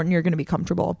super important, you're going to be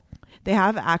comfortable. They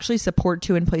have actually support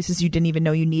too in places you didn't even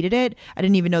know you needed it. I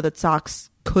didn't even know that socks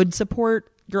could support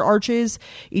your arches.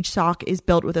 Each sock is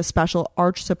built with a special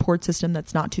arch support system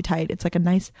that's not too tight. It's like a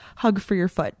nice hug for your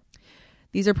foot.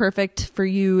 These are perfect for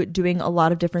you doing a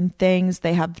lot of different things.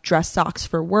 They have dress socks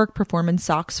for work, performance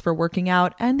socks for working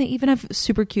out, and they even have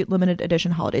super cute limited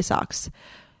edition holiday socks.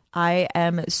 I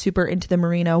am super into the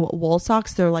merino wool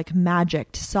socks. They're like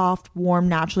magic, soft, warm,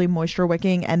 naturally moisture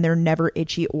wicking, and they're never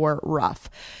itchy or rough.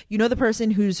 You know the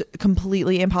person who's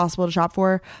completely impossible to shop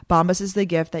for? Bombas is the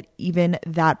gift that even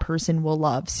that person will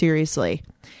love. Seriously.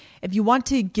 If you want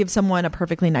to give someone a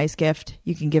perfectly nice gift,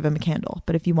 you can give them a candle.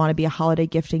 But if you want to be a holiday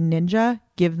gifting ninja,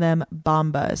 give them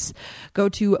Bombas. Go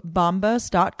to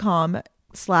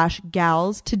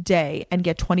bombas.com/gals today and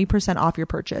get 20% off your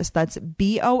purchase. That's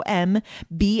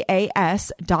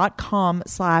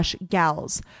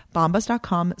BOMBAS.com/gals.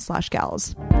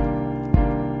 Bombas.com/gals.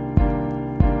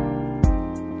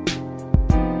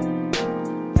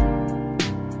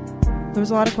 There was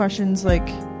a lot of questions like,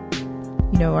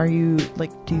 you know, are you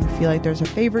like, do you feel like there's a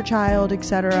favorite child,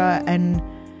 etc.? And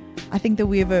I think that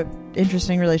we have an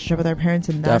interesting relationship with our parents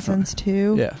in that sense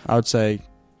too. Yeah, I would say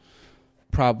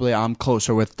probably I'm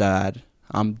closer with Dad.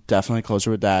 I'm definitely closer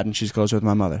with Dad, and she's closer with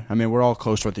my mother. I mean, we're all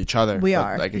close with each other. We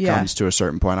are. Like it comes to a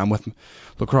certain point. I'm with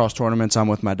lacrosse tournaments. I'm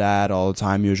with my dad all the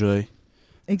time usually.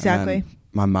 Exactly.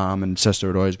 My mom and sister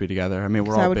would always be together. I mean,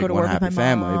 we're all a big one happy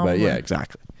family. But yeah,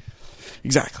 exactly.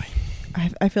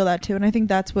 I feel that too, and I think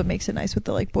that's what makes it nice with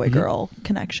the like boy girl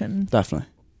connection, definitely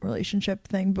relationship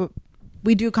thing. But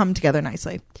we do come together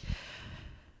nicely.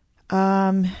 We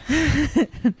got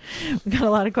a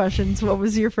lot of questions. What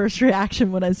was your first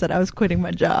reaction when I said I was quitting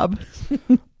my job?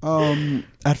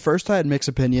 At first I had mixed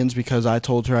opinions because I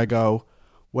told her, I go,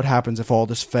 what happens if all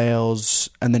this fails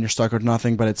and then you're stuck with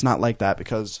nothing? But it's not like that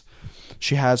because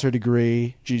she has her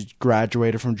degree. She's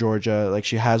graduated from Georgia. Like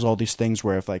she has all these things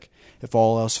where if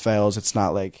all else fails, it's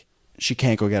not like she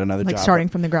can't go get another job. Like starting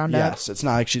from the ground up. Yes. It's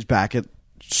not like she's back at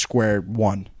square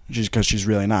one. Because she's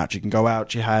really not. She can go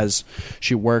out.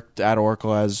 She worked at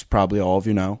Oracle, as probably all of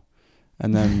you know.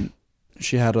 And then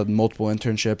she had multiple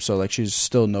internships. So like she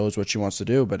still knows what she wants to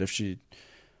do. But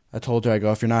I told her, I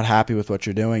go, if you're not happy with what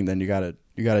you're doing, then you gotta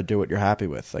do what you're happy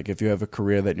with. Like if you have a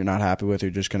career that you're not happy with,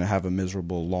 you're just gonna have a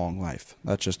miserable long life.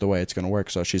 That's just the way it's gonna work.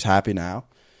 So she's happy now,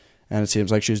 and it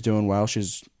seems like she's doing well.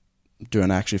 She's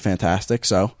doing actually fantastic.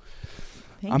 So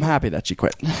I'm happy that she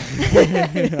quit.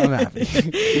 I'm happy.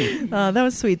 That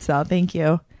was sweet, Sal. Thank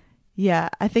you. Yeah,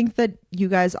 I think that you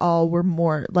guys all were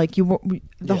more like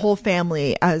the whole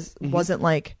family wasn't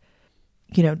like,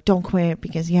 you know, don't quit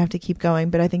because you have to keep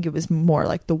going. But I think it was more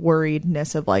like the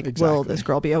worriedness of like, will this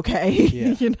girl be okay?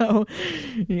 Yeah. You know?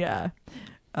 Yeah.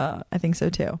 I think so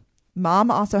too.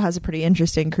 Mom also has a pretty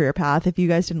interesting career path. If you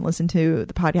guys didn't listen to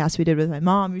the podcast we did with my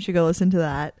mom, you should go listen to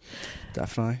that.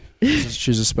 Definitely.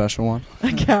 She's a special one.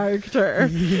 A character.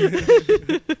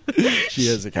 She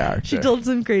is a character. She told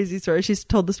some crazy stories. She's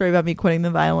told the story about me quitting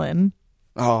the violin.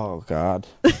 Oh, God.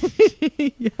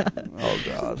 Yeah. Oh,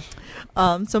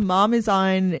 God. So Mom is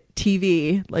on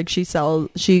TV. Like she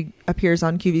appears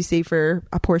on QVC for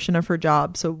a portion of her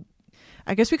job. So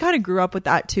I guess we kind of grew up with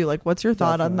that too. Like, what's your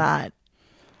thought on that?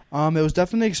 It was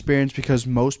definitely an experience because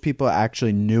most people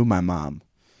actually knew my mom.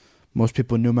 Most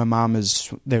people knew my mom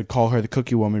they would call her the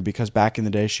cookie woman because back in the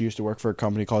day she used to work for a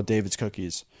company called David's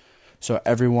Cookies. So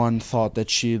everyone thought that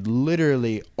she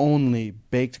literally only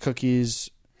baked cookies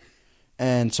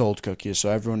and sold cookies. So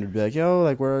everyone would be like, yo,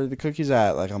 like, where are the cookies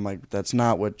at? Like, I'm like, that's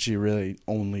not what she really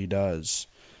only does.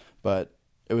 But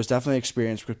it was definitely an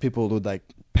experience where people would, like,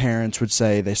 parents would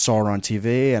say they saw her on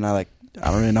TV, and I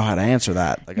don't even know how to answer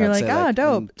that. Like, You're I'd like, say,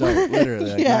 dope. Dope,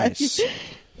 literally, like, Yeah. nice.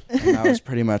 And that was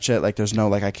pretty much it. Like, there's no,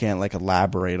 like, I can't, like,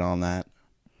 elaborate on that.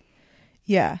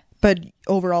 Yeah. But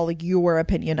overall, like, your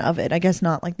opinion of it, I guess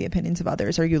not like the opinions of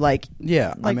others. Are you like,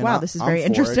 yeah, like, wow, this is very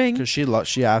interesting? Because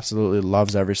she absolutely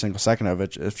loves every single second of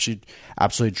it. If she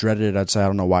absolutely dreaded it, I'd say, I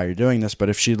don't know why you're doing this. But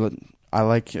if she's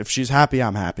happy,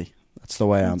 I'm happy. That's the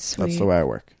way that's the way I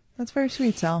work. That's very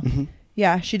sweet, Sal. Mm-hmm.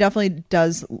 Yeah, she definitely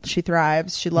does. She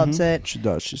thrives. She loves it. She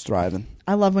does. She's thriving.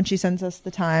 I love when she sends us the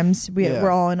times.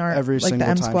 We're all in our every like single the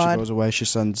M time squad. she goes away, she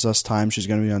sends us time. She's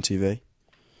going to be on TV.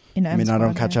 I mean, I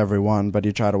don't catch every one, but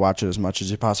you try to watch it as much as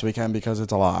you possibly can because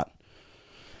it's a lot.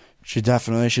 She's a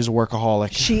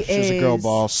workaholic. She's a girl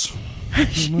boss.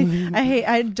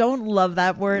 I don't love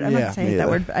that word. I'm not saying that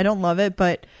word. But I don't love it,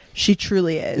 but she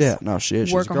truly is. Yeah, no, she is.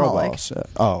 She's a girl boss.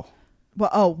 Oh.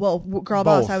 Well, girl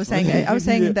boss. I was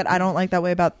saying that I don't like that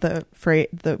way about the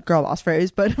girl boss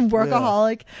phrase, but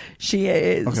workaholic, she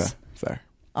is. Okay, fair.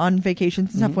 On vacations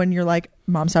and stuff, when you're like,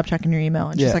 Mom, stop checking your email,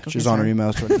 and she's like, okay, she's on her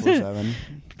emails 24/7.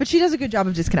 But she does a good job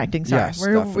of disconnecting. Sorry, yes,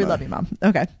 we love you, Mom.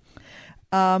 Okay.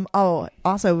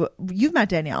 Also, you've met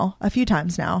Danielle a few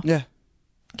times now. Yeah.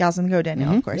 Gals on the Go,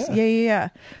 Danielle, of course. Yeah.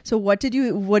 So what do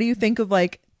you think of,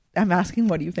 like, I'm asking,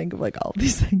 what do you think of, like, all of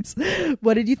these things?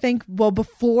 What did you think? Well,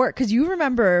 before, because you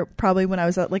remember probably when I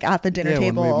was at the dinner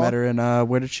table. When we met her in,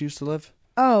 where did she used to live?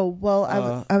 Oh,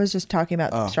 well, I was just talking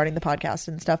about starting the podcast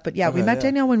and stuff. But we met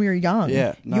Danielle when we were young.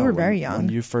 Yeah. No, you were very young. When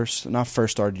you not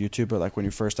first started YouTube, but like when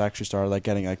you first actually started like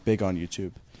getting like big on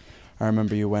YouTube. I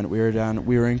remember we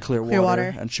were in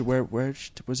Clearwater. And where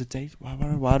was it?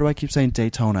 Why do I keep saying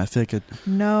Daytona? I feel like it.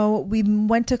 No, we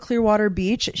went to Clearwater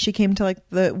Beach. She came to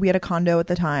we had a condo at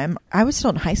the time. I was still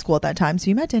in high school at that time. So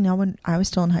you met Danielle when I was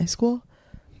still in high school?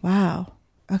 Wow.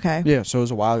 Okay. Yeah, so it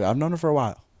was a while ago. I've known her for a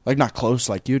while. Like, not close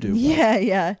like you do.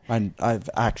 Yeah. I've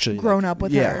actually grown up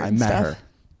with her. Yeah, I met her.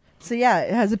 So yeah,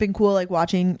 has it been cool, like,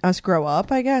 watching us grow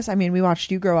up, I guess? I mean, we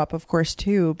watched you grow up, of course,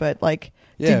 too, but like...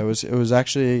 Yeah, it was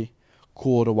actually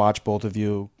cool to watch both of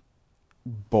you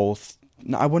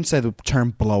I wouldn't say the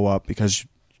term blow up because...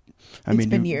 It's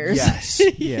been years. Yes.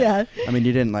 Yeah. I mean,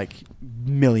 you didn't like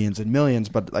millions and millions,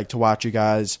 but like to watch you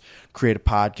guys create a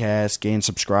podcast, gain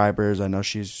subscribers. I know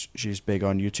she's big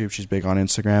on YouTube. She's big on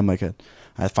Instagram. Like,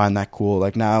 I find that cool.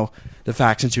 Like, now the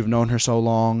fact since you've known her so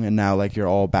long and now like you're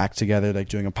all back together, like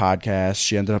doing a podcast.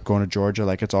 She ended up going to Georgia.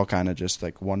 Like, it's all kind of just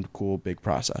like one cool big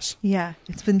process. Yeah,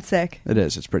 it's been sick. It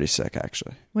is. It's pretty sick,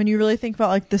 actually. When you really think about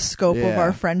like the scope of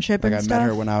our friendship and stuff.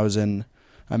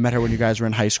 I met her when you guys were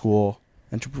in high school.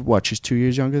 And what, she's 2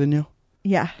 years younger than you?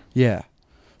 Yeah. Yeah.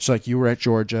 So, like, you were at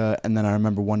Georgia, and then I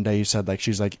remember one day you said, like,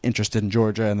 she's, like, interested in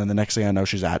Georgia, and then the next thing I know,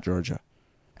 she's at Georgia.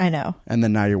 I know. And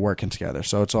then now you're working together.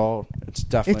 So, it's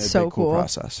definitely a big, cool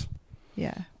process.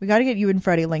 Yeah. We got to get you and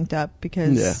Freddie linked up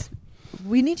because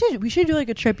we should do, like,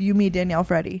 a trip, you, me, Danielle,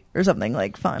 Freddie, or something,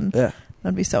 like, fun. Yeah.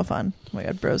 That'd be so fun. Oh my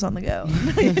God, bros on the go.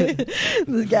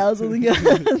 The gals on the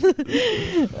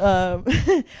go.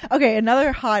 Okay,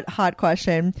 another hot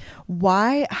question.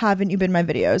 Why haven't you been in my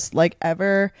videos, like,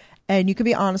 ever? And you can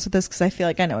be honest with this because I feel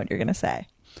like I know what you're going to say.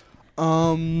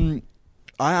 I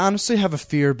honestly have a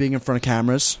fear of being in front of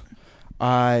cameras.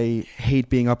 I hate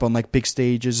being up on, like, big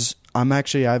stages. I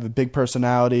have a big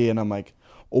personality, and I'm, like,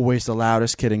 always the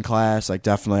loudest kid in class. Like,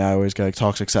 definitely I always like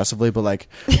talks excessively, but like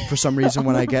for some reason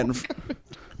when I get in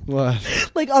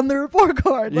what? Like on the report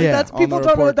card. Like, that's people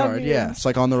don't know what that means. Yeah. It's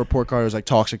like on the report card it was like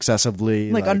talks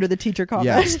excessively. Like under the teacher comments.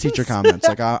 Yes, teacher comments.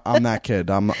 Like I'm that kid.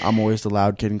 I'm always the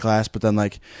loud kid in class, but then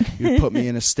like you put me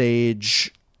in a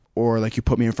stage or like you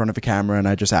put me in front of a camera and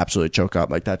I just absolutely choke up.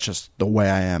 Like, that's just the way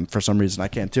I am. For some reason I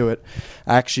can't do it.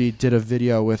 I actually did a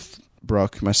video with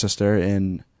Brooke, my sister,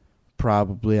 in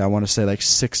probably, I want to say, like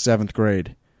 6th, 7th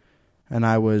grade. and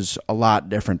I was a lot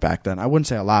different back then. I wouldn't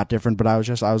say a lot different, but I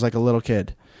was like a little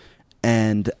kid.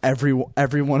 And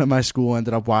everyone in my school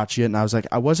ended up watching it, and I was like,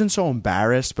 I wasn't so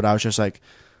embarrassed, but I was just like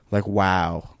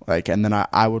wow. Like, and then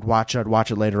I would watch it. I'd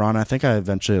watch it later on. I think I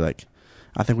eventually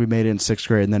I think we made it in 6th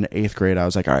grade, and then in 8th grade, I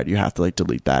was like, all right, you have to like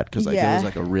delete that because like it was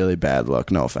like a really bad look.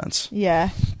 No offense. Yeah.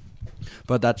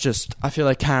 But that's just, I feel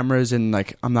like cameras and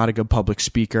like I'm not a good public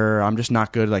speaker. I'm just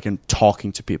not good like in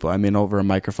talking to people. I mean, over a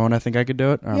microphone, I think I could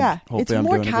do it. Hopefully it's I'm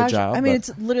more doing a casual. good job. I mean, it's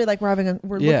literally like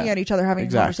we're looking at each other having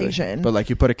a conversation. But like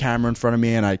you put a camera in front of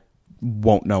me and I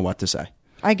won't know what to say.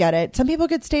 I get it. Some people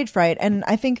get stage fright, and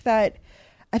I think that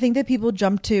people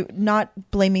jump to, not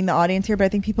blaming the audience here, but I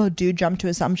think people do jump to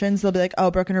assumptions. They'll be like,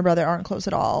 oh, Brooke and her brother aren't close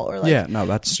at all, or like, yeah, no,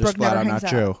 that's just flat out not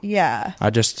true. Yeah,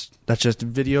 that's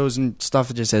just videos and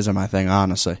stuff. It just isn't my thing,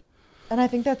 honestly. And I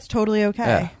think that's totally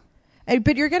okay. Yeah.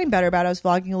 But you're getting better about it. I was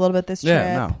vlogging a little bit this trip.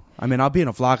 Yeah, no. I mean, I'll be in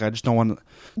a vlog. I just don't want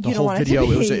the whole video.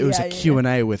 It was a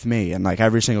Q&A with me, and like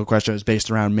every single question was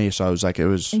based around me. So I was like, it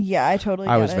was. Yeah,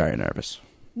 I was very nervous.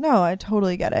 No, I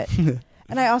totally get it.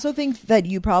 And I also think that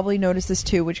you probably noticed this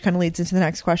too, which kind of leads into the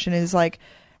next question, is like,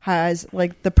 has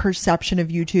like the perception of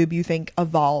YouTube, you think,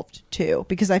 evolved too?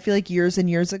 Because I feel like years and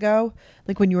years ago,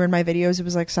 like when you were in my videos, it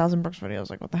was like Sal and Brooke's videos,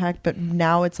 like what the heck? But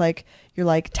now it's like, you're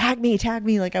like, tag me,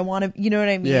 like I want to, you know what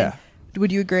I mean? Yeah.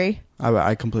 Would you agree?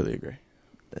 I completely agree.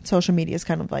 That social media is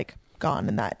kind of like gone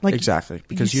in that. Like, exactly.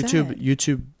 Because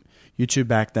YouTube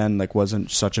back then like wasn't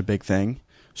such a big thing.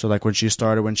 So like when she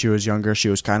started when she was younger, she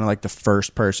was kind of like the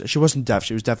first person. She wasn't deaf.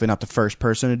 She was definitely not the first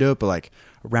person to do it. But like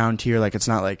around here, like it's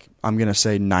not like I'm going to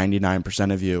say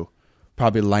 99% of you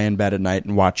probably lay in bed at night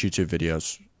and watch YouTube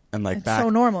videos. And like it's so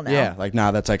normal now. Yeah. Like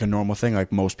now that's like a normal thing.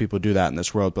 Like most people do that in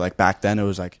this world. But like back then it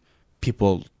was like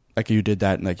people like you did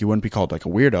that and like you wouldn't be called like a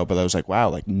weirdo. But I was like, wow,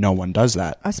 like no one does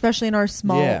that. Especially in our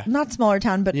not smaller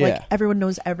town, but like everyone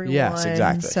knows everyone. Yes,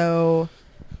 exactly. So...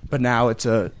 But now it's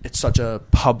such a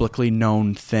publicly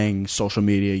known thing, social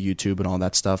media, YouTube, and all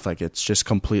that stuff. Like it's just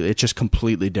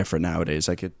completely different nowadays.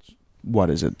 Like what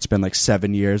is it? It's been like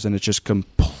 7 years, and it's just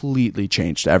completely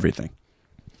changed everything.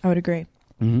 I would agree.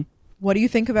 Mm-hmm. What do you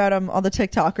think about all the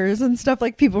TikTokers and stuff,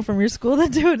 like people from your school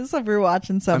that do it and stuff? We're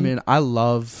watching some. I mean, I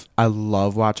love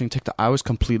watching TikTok. I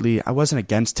wasn't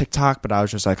against TikTok, but I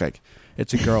was just like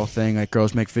it's a girl thing. Like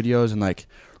girls make videos, and like.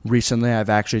 Recently,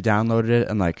 I've actually downloaded it,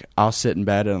 and like I'll sit in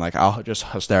bed and like I'll just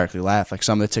hysterically laugh. Like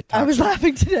some of the TikToks, I was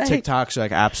laughing today. TikToks are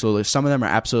like absolutely. Some of them are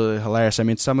absolutely hilarious. I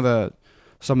mean, some of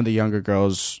the younger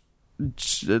girls,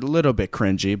 a little bit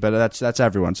cringy, but that's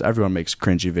everyone's. Everyone makes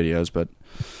cringy videos, but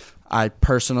I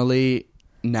personally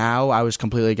I was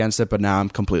completely against it, but now I'm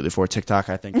completely for TikTok.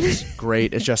 I think it's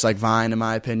great. It's just like Vine, in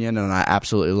my opinion, and I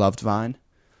absolutely loved Vine.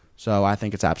 So I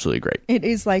think it's absolutely great. It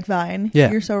is like Vine. Yeah.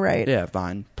 You're so right. Yeah,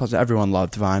 Vine. Plus everyone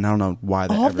loved Vine. I don't know why.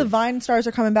 All of the Vine stars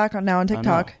are coming back now on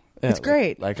TikTok. Yeah, it's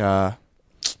great. Like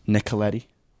Nick Coletti.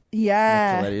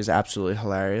 Yeah. Nick Coletti is absolutely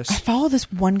hilarious. I follow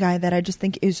this one guy that I just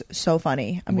think is so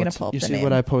funny. I'm going to pull up the name. You see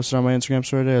what I posted on my Instagram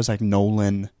story today? It was like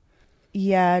Nolan.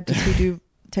 Yeah. Does he do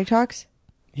TikToks?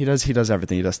 He does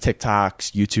everything. He does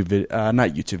TikToks, not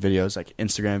YouTube videos, like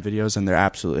Instagram videos, and they're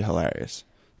absolutely hilarious.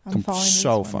 I'm following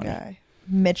so this one funny. Guy.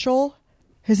 Mitchell.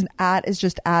 His @ is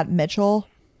just @Mitchell.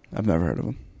 I've never heard of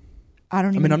him. I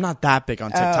mean, I'm not that big on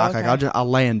TikTok. Okay. Like I'll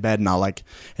lay in bed and I'll like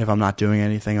if I'm not doing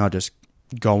anything, I'll just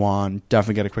go on.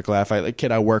 Definitely get a quick laugh. The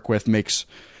kid I work with makes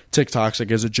TikToks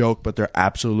like as a joke, but they're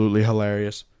absolutely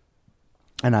hilarious.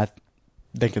 And I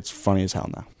think it's funny as hell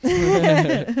now.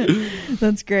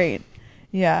 That's great.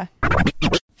 Yeah.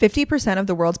 50% of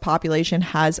the world's population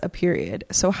has a period.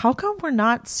 So how come we're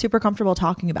not super comfortable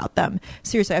talking about them?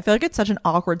 Seriously, I feel like it's such an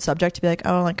awkward subject to be like,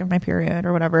 oh, like my period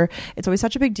or whatever. It's always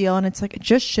such a big deal, and it's like, it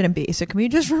just shouldn't be. So can we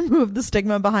just remove the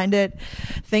stigma behind it?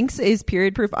 Thinx is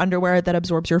period-proof underwear that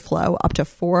absorbs your flow up to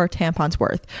 4 tampons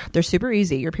worth. They're super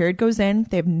easy. Your period goes in.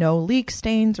 They have no leaks,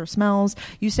 stains, or smells.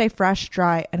 You stay fresh,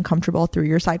 dry, and comfortable through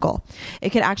your cycle.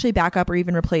 It can actually back up or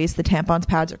even replace the tampons,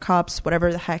 pads, or cups,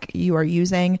 whatever the heck you are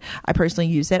using. I personally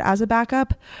use it as a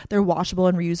backup. They're washable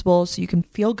and reusable, so you can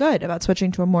feel good about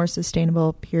switching to a more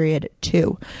sustainable period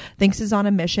too. Thinx is on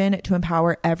a mission to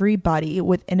empower everybody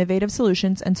with innovative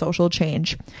solutions and social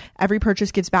change. Every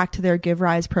purchase gives back to their Give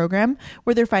Rise program,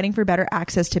 where they're fighting for better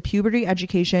access to puberty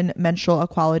education, menstrual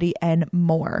equality, and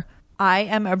more. I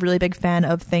am a really big fan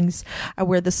of Thinx. I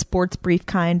wear the sports brief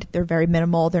kind. They're very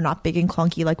minimal. They're not big and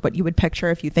clunky like what you would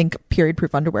picture if you think period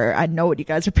proof underwear. I know what you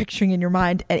guys are picturing in your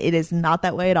mind, and it is not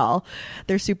that way at all.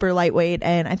 They're super lightweight,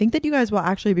 and I think that you guys will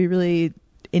actually be really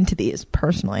into these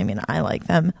personally. I mean, I like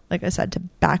them, like I said, to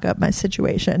back up my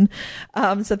situation.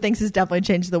 So Thinx has definitely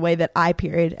changed the way that I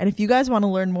period. And if you guys want to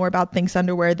learn more about Thinx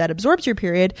underwear that absorbs your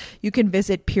period, you can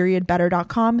visit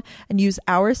periodbetter.com and use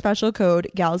our special code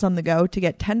GalsOnTheGo to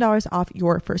get $10 off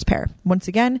your first pair. Once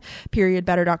again,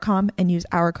 periodbetter.com and use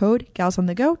our code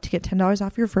GalsOnTheGo to get $10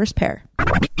 off your first pair.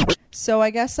 So I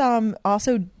guess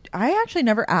also, I actually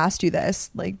never asked you this.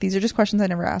 Like, these are just questions I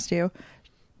never asked you.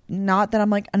 Not that I'm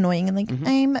like annoying and like,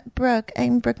 I'm Brooke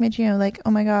Miccio. Like,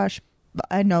 oh my gosh.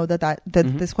 I know that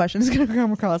this question is going to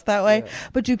come across that way. Yeah.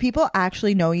 But do people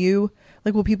actually know you?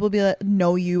 Like, will people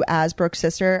know you as Brooke's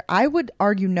sister? I would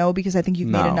argue no, because I think you've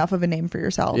made enough of a name for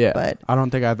yourself. Yeah. But I don't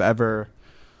think I've ever,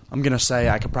 I'm going to say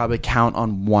I could probably count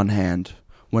on one hand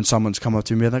when someone's come up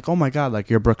to me and be like, oh my God, like,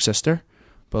 you're Brooke's sister.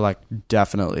 But like,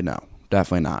 definitely no.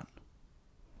 Definitely not.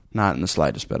 Not in the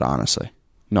slightest bit, honestly.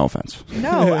 No offense.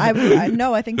 No,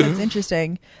 I think that's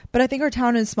interesting. But I think our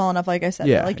town is small enough, like I said,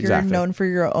 that, like, you're known for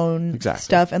your own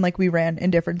stuff, and like we ran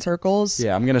in different circles.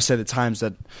 Yeah, I'm gonna say the times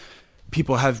that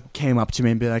people have came up to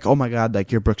me and be like, "Oh my God,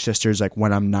 like, you're Brooke's sisters," like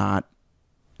when I'm not,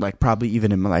 like, probably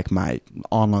even in like my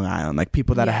on Long Island, like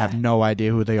people that I have no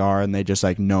idea who they are and they just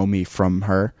like know me from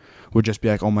her would just be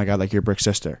like, "Oh my God, like, you're Brooke's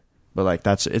sister." But like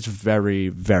it's very,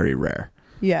 very rare.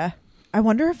 Yeah, I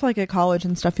wonder if like at college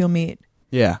and stuff you'll meet.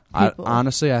 Yeah,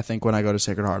 honestly, I think when I go to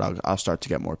Sacred Heart, I'll start to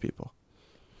get more people.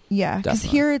 Yeah, because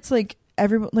here it's like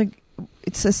everyone, like,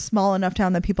 it's a small enough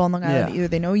town that people on Long Island, either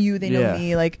they know you, they know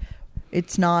me. Like,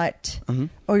 it's not,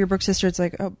 oh, you're Brooke's sister. It's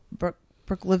like, oh, Brooke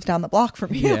lives down the block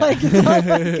from me. Yeah. Like, it's not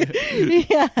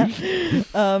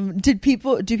like,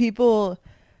 do people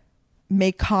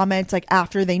make comments like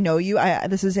after they know you?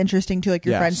 This is interesting to like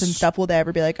your friends and stuff. Will they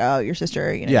ever be like, oh, your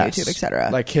sister, you know, YouTube,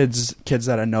 etc.? Like kids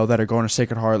that I know that are going to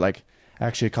Sacred Heart, like.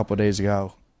 Actually, a couple of days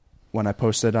ago, when I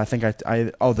posted, I think it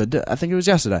was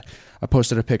yesterday. I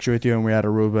posted a picture with you, and we had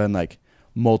Aruba and like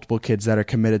multiple kids that are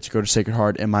committed to go to Sacred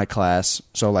Heart in my class.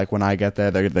 So like when I get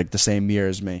there, they're like the same year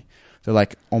as me. They're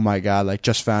like, "Oh my God, like,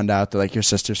 just found out that like your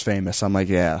sister's famous." I'm like,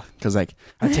 "Yeah," because like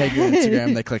I tag you on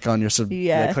Instagram, they click on your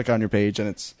they click on your page, and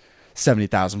it's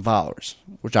 70,000 followers,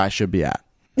 which I should be at.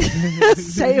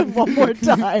 Say it one more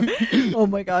time. Oh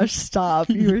my gosh, stop!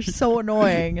 You're so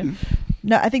annoying.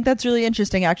 No, I think that's really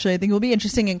interesting, actually. I think it will be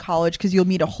interesting in college because you'll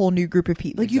meet a whole new group of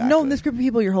people. Like, you've known this group of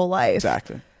people your whole life.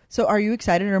 Exactly. So are you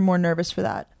excited or more nervous for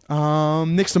that?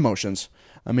 Mixed emotions.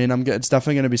 I mean, it's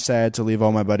definitely going to be sad to leave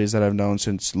all my buddies that I've known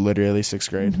since literally 6th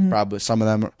grade. Probably some of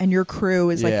them. And your crew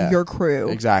is like your crew.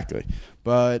 Exactly.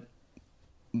 But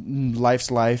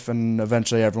life's life, and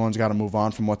eventually everyone's got to move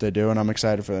on from what they do, and I'm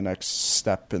excited for the next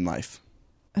step in life.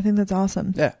 I think that's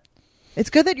awesome. Yeah. It's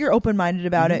good that you're open-minded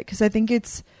about it, because I think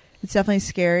it's definitely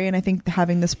scary, and I think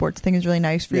having the sports thing is really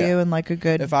nice for you, and like a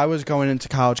good... If I was going into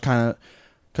college kind of...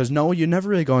 Because no, you never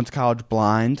really go into college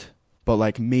blind, but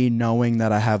like me knowing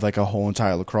that I have like a whole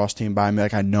entire lacrosse team by me,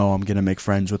 like I know I'm going to make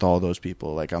friends with all those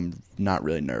people. Like I'm not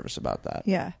really nervous about that.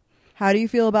 Yeah. How do you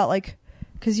feel about like...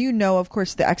 Because you know, of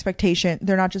course, the expectation,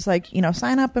 they're not just like, you know,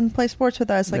 sign up and play sports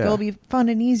with us. Like, it'll be fun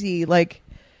and easy. Like,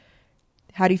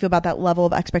 how do you feel about that level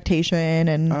of expectation?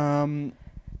 And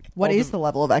what is the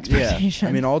level of expectation? Yeah.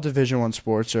 I mean, all Division I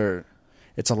sports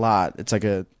it's a lot. It's like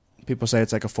people say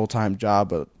it's like a full-time job,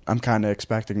 but I'm kind of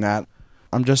expecting that.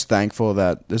 I'm just thankful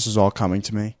that this is all coming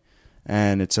to me.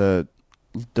 And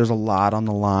there's a lot on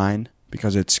the line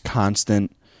because it's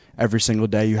constant. Every single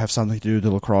day you have something to do with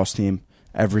the lacrosse team.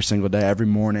 Every single day, every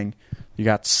morning. You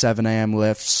got 7 a.m.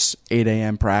 lifts, 8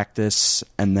 a.m. practice,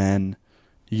 and then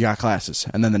you got classes.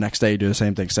 And then the next day you do the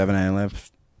same thing, 7 a.m. lift,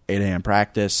 8 a.m.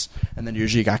 practice, and then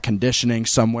usually you got conditioning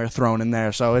somewhere thrown in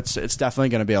there. So it's definitely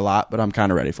going to be a lot, but I'm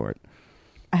kind of ready for it.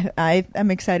 I am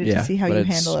excited to see how you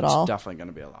handle it all. It's definitely going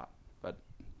to be a lot, but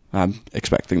I'm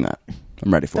expecting that.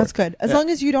 I'm ready for That's it. That's good. As long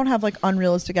as you don't have like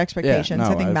unrealistic expectations,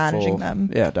 I think managing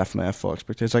them. Yeah, definitely. I have full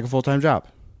expectations. It's like a full-time job.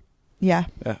 Yeah.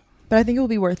 Yeah. But I think it will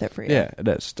be worth it for you. Yeah, it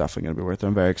is. Definitely going to be worth it.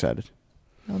 I'm very excited.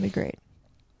 That'll be great.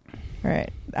 All right.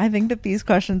 I think that these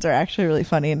questions are actually really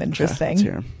funny and interesting.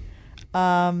 Okay, let's hear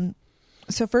 'em.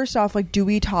 So first off, like, do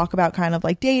we talk about kind of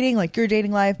like dating, like your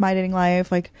dating life, my dating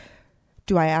life? Like,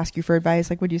 do I ask you for advice?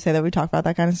 Like, would you say that we talk about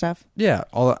that kind of stuff? Yeah.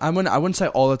 I wouldn't say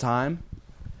all the time,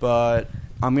 but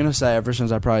I'm going to say ever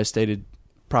since I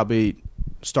probably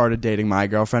started dating my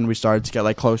girlfriend, we started to get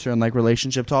like closer in like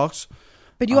relationship talks.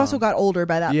 But you also got older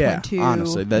by that point too.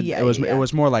 Honestly, it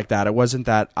was more like that. It wasn't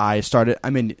that I started. I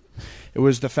mean, it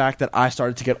was the fact that I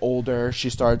started to get older.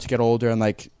 She started to get older, and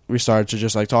like we started to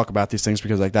just like talk about these things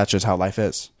because like that's just how life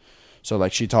is. So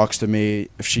like she talks to me.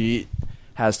 If she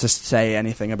has to say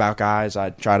anything about guys, I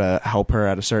try to help her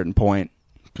at a certain point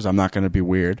because I'm not going to be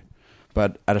weird.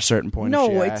 But at a certain point, no,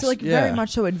 if she it's asks, like very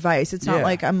much so advice. It's not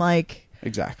like I'm like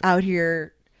exactly out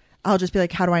here. I'll just be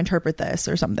like, how do I interpret this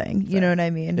or something? You know what I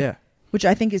mean? Yeah. Which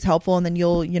I think is helpful, and then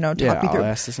you'll talk me through. I'll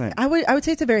ask the same. I would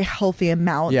say it's a very healthy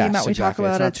amount. Yes, the amount we talk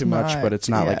about it's not too much, but it's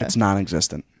not like it's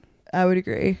non-existent. I would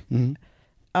agree.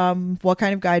 Mm-hmm. What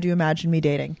kind of guy do you imagine me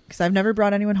dating? Because I've never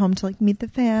brought anyone home to like meet the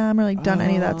fam or like done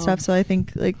any of that stuff. So I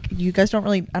think like you guys don't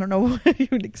really. I don't know what you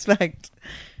would expect.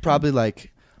 Probably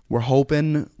like we're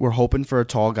hoping for a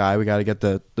tall guy. We got to get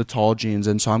the tall genes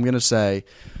in. So I'm gonna say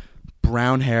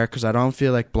brown hair because I don't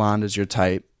feel like blonde is your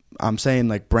type. I'm saying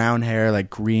like brown hair, like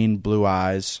green, blue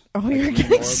eyes. Oh, like you're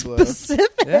getting specific.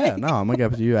 Yeah, no, I'm gonna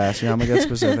get what you asked me. I'm gonna get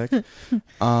specific.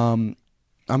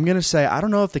 I'm gonna say I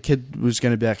don't know if the kid was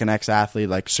gonna be like an ex-athlete,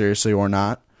 like seriously or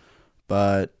not,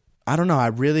 but I don't know. I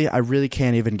really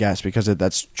can't even guess because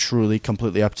that's truly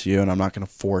completely up to you, and I'm not gonna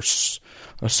force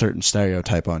a certain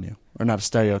stereotype on you, or not a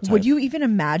stereotype. Would you even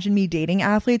imagine me dating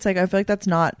athletes? Like I feel like that's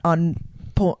not on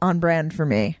brand for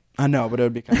me. I know, but it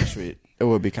would be kind of sweet. It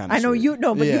would be kind of I know sweet. you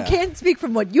know, but you can't speak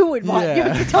from what you would want. You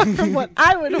have to talk from what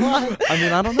I would want. I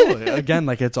mean, I don't know. Again,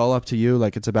 like it's all up to you.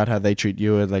 Like it's about how they treat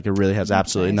you. Like it really has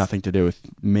absolutely nothing to do with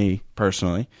me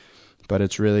personally, but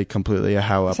it's really completely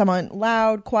how up. Someone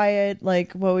loud, quiet.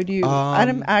 Like what would you?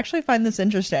 I actually find this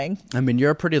interesting. I mean, you're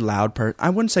a pretty loud person.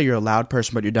 I wouldn't say you're a loud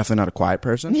person, but you're definitely not a quiet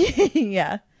person.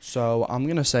 Yeah. So I'm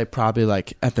gonna say probably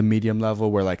like at the medium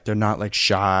level where like they're not like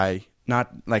shy,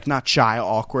 not shy,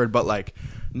 awkward, but like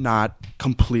not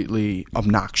completely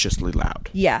obnoxiously loud.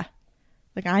 Yeah.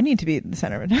 Like I need to be the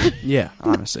center of attention. Yeah,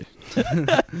 honestly.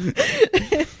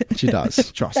 She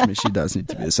does. Trust me, she does need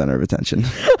to be the center of attention.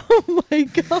 Oh my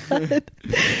God.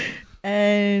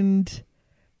 And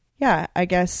yeah, I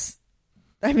guess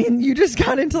I mean you just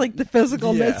got into like the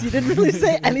physicalness. Yeah. You didn't really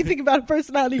say anything about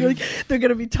personality. You're like, they're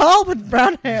gonna be tall with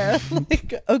brown hair.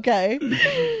 Like, okay.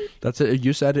 That's it.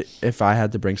 You said if I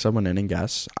had to bring someone in and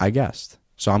guess, I guessed.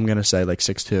 So I'm gonna say like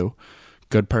 6'2",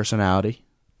 good personality,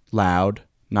 loud,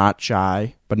 not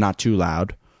shy, but not too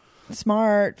loud.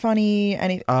 Smart, funny,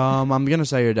 anything. I'm gonna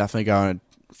say you're definitely going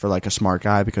for like a smart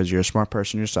guy because you're a smart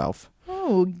person yourself.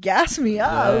 Oh, gas me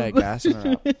up. Yeah, gassing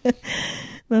her up.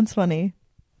 That's funny.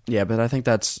 Yeah, but I think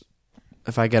that's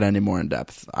if I get any more in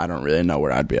depth, I don't really know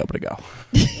where I'd be able to go.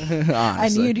 I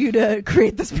need you to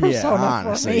create this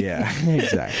persona for me. Yeah,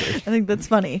 exactly. I think that's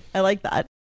funny. I like that.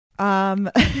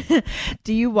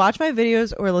 Do you watch my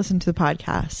videos or listen to the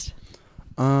podcast?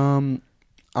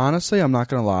 Honestly, I'm not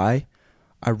gonna lie.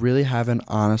 I really haven't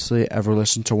honestly ever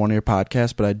listened to one of your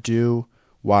podcasts, but I do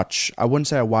watch. I wouldn't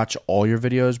say I watch all your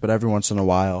videos, but every once in a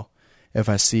while, if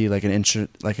I see like an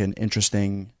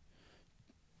interesting,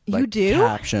 you do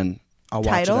caption, I'll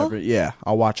watch Title? it.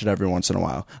 I'll watch it every once in a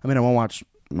while. I mean, I won't watch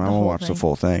the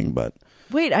full thing, but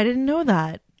wait, I didn't know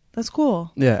that. That's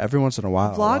cool. Yeah, every once in a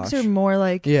while. Vlogs are more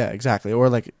like exactly, or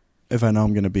like if I know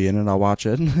I'm gonna be in it, I'll watch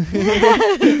it.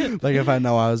 Like if I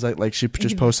know I was like she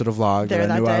just posted a vlog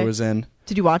that I knew I was in.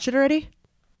 Did you watch it already?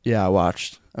 Yeah, I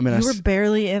watched. I mean, you were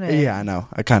barely in it. Yeah, I know.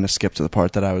 I kind of skipped to the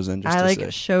part that I was in. Just I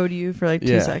to showed you for like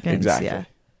 2 seconds. Exactly. Yeah,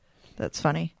 that's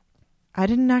funny. I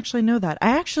didn't actually know that.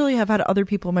 I actually have had other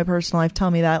people in my personal life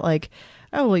tell me that, like,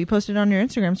 oh, well, you posted it on your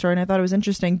Instagram story, and I thought it was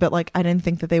interesting, but like, I didn't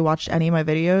think that they watched any of my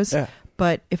videos. Yeah.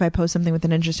 But if I post something with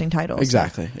an interesting title,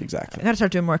 exactly. I gotta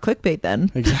start doing more clickbait then.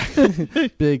 Exactly.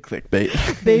 Big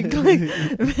clickbait. Big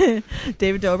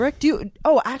David Dobrik.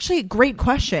 Actually, great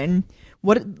question.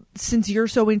 Since you're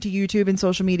so into YouTube and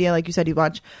social media, like you said, you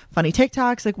watch funny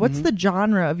TikToks. Like, what's the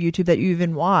genre of YouTube that you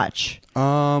even watch?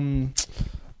 I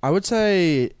would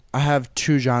say I have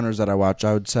 2 genres that I watch.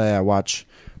 I would say I watch.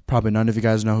 Probably none of you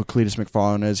guys know who Cletus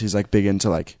McFarlane is. He's like big into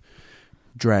like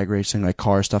drag racing, like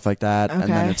car stuff like that. Okay.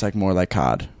 And then it's like more like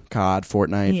COD,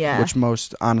 Fortnite. Yeah. Which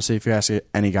most, honestly, if you ask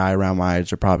any guy around my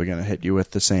age, they're probably going to hit you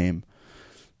with the same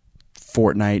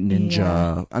Fortnite, Ninja.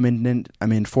 Yeah. I mean,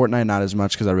 Fortnite not as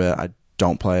much because I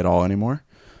don't play it all anymore.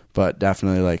 But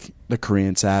definitely like the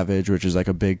Korean Savage, which is like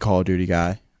a big Call of Duty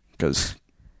guy. Because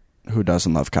who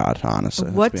doesn't love COD,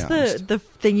 honestly? What's the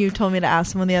thing you told me to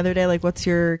ask someone the other day? Like, what's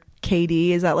your KD?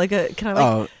 Is that like can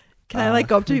I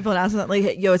go up to people and ask them like,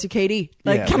 hey, yo, what's your KD?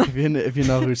 Like, yeah, if you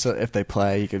know if they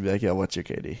play, you could be like, yo, what's your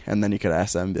KD? And then you could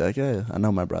ask them and be like, yeah, I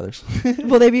know my brothers.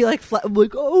 Will they be like,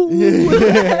 oh?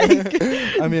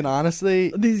 I mean,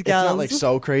 honestly, these guys. It's not like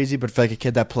so crazy, but for like a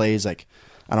kid that plays, like,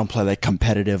 I don't play like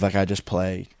competitive, like I just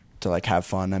play to like have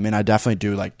fun. I mean, I definitely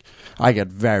do. Like, I get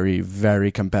very,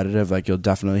 very competitive. Like, you'll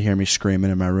definitely hear me screaming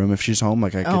in my room if she's home.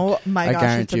 Like, I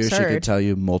guarantee you, she could tell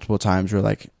you multiple times where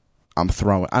like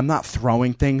I'm not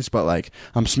throwing things, but like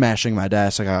I'm smashing my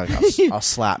desk. Like I'll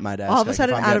slap my desk. All of a like,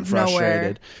 sudden, if I'm out getting of frustrated.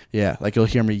 nowhere. Yeah, like you'll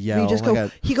hear me yell.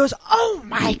 He goes, oh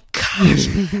my gosh.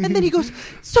 And then he goes,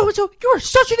 so-and-so, you're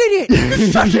such an idiot.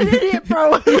 You're such an idiot,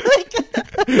 bro.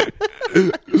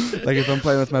 Like if I'm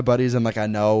playing with my buddies and like I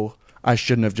know I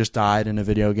shouldn't have just died in a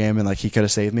video game and like he could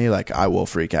have saved me, like I will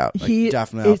freak out. Like,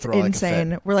 definitely I'll throw insane.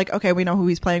 like a fit. We're like, okay, we know who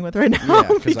he's playing with right now. Yeah,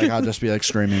 because like I'll just be like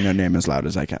screaming their name as loud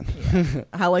as I can. Yeah.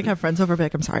 I like have friends over, be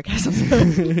like, I'm sorry guys, I'm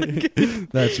sorry.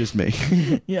 That's just me.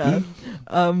 Yeah.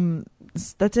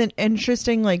 That's an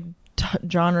interesting like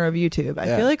genre of YouTube.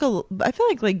 I feel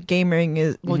like gaming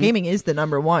is gaming is the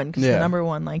number one, because the number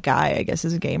one like guy I guess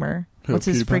is a gamer. Who, what's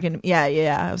his PewDiePie?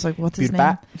 freaking I was like, what's his PewDiePie?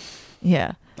 name?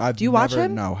 Yeah. Do you watch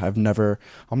him? No, I've never.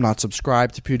 I'm not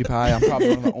subscribed to PewDiePie. I'm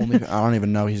probably one of the only. I don't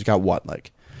even know he's got what,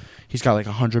 like he's got like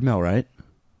 100 mil, right?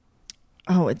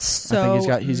 Oh, it's so. I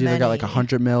think he's either got like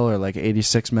 100 mil or like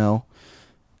 86 mil,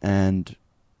 and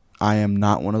I am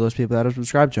not one of those people that are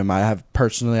subscribed to him. I have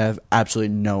absolutely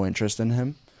no interest in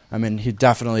him. I mean, he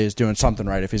definitely is doing something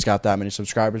right if he's got that many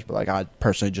subscribers, but like I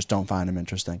personally just don't find him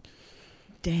interesting.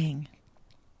 Dang.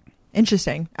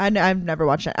 Interesting. I've never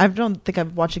watched it. I don't think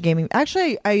I've watched a gaming.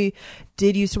 Actually, I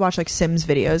did used to watch like Sims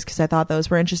videos because I thought those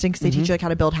were interesting because they teach you like how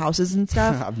to build houses and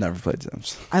stuff. I've never played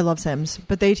Sims. I love Sims,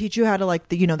 but they teach you how to like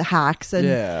the hacks,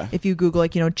 and if you Google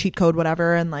like cheat code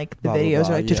whatever, and like the videos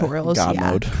are like tutorials. God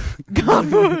mode. God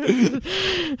mode.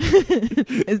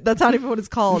 That's not even what it's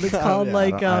called. It's called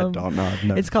I don't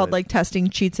know. It's called like testing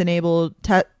cheats enabled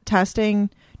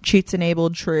testing. Cheats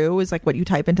enabled true is like what you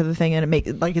type into the thing and it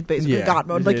makes like it's basically God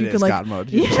mode. Like you can like God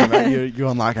mode. You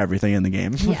unlock everything in the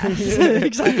game. Yeah,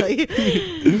 exactly.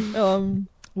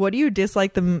 What do you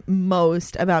dislike the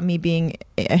most about me being,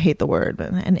 I hate the word,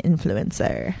 but an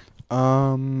influencer?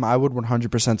 I would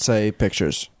 100% say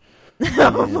pictures.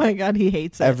 Oh my God, he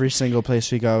hates it. Every single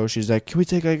place we go, she's like, "Can we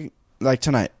take like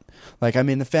tonight?" Like, I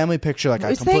mean, the family picture, like,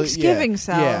 it's Thanksgiving,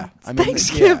 Sal. Yeah. I mean,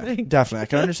 Thanksgiving. Yeah, definitely. I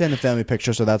can understand the family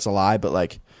picture, so that's a lie, but,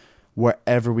 like,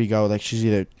 wherever we go, like, she's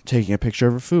either taking a picture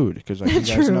of her food, because, like, you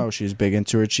guys know she's big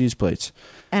into her cheese plates.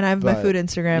 And I have my food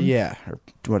Instagram. Yeah.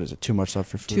 What is it? Too Much Love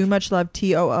for Food? Too Much Love,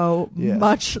 TOO,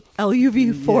 much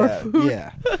LUV for food.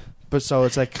 Yeah. But so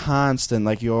it's, like, constant.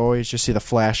 Like, you always just see the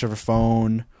flash of her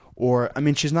phone. Or, I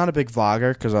mean, she's not a big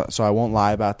vlogger, so I won't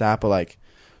lie about that, but, like,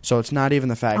 so it's not even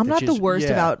the fact I'm that not the worst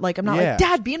about, like, I'm not like,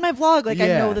 Dad, be in my vlog. Like, I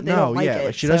know that they don't like it.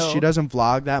 Like she doesn't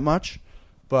vlog that much,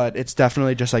 but it's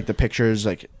definitely just, like, the pictures,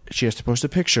 like, she has to post a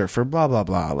picture for blah, blah,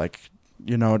 blah. Like,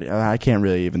 I can't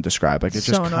really even describe. Like, it's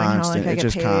just constant. It's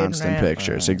just constant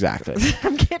pictures. Exactly.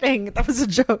 I'm kidding. That was a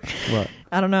joke. What?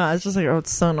 I don't know. I was just like, oh,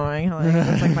 it's so annoying. Like,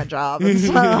 it's like my job. It's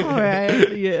so,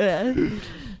 right? Yeah.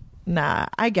 Nah,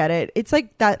 I get it. It's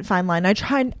like that fine line.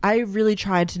 I really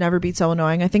tried to never be so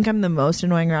annoying. I think I'm the most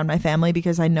annoying around my family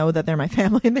because I know that they're my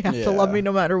family and they have to love me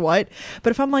no matter what.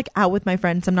 But if I'm like out with my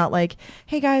friends, I'm not like,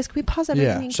 hey guys, can we pause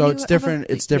everything? Yeah, so it's different.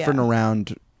 It's different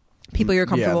around people you're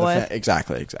comfortable with.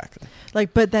 Exactly.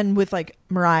 Like, but then with like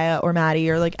Mariah or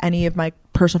Maddie or like any of my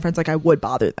personal friends, like I would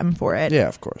bother them for it. Yeah,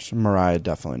 of course. Mariah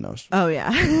definitely knows. Oh yeah.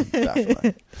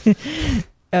 Definitely.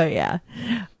 Oh yeah.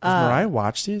 Does Mariah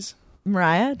watch these?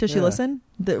 Mariah, does she listen?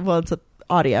 Well, it's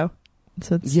audio,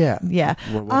 so it's yeah.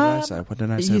 What did I say? What did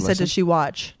I say? You said, does she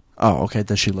watch? Oh, okay.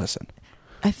 Does she listen?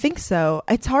 I think so.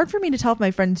 It's hard for me to tell if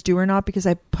my friends do or not because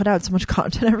I put out so much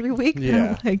content every week.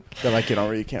 Yeah, they're like,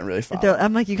 you can't really follow.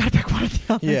 I'm like, you gotta pick one or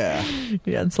the other. Yeah,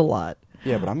 it's a lot.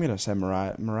 Yeah, but I'm gonna say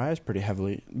Mariah. Mariah's pretty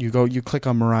heavily. You click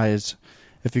on Mariah's.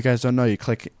 If you guys don't know, you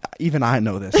click. Even I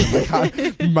know this.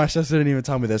 My sister didn't even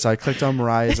tell me this. I clicked on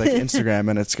Mariah's like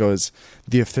Instagram, and it goes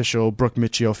the official Brooke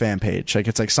Miccio fan page. Like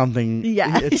it's like something.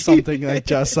 Yeah. It's something like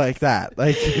just like that.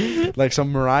 Like so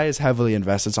Mariah's heavily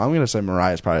invested. So I'm gonna say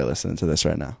Mariah's probably listening to this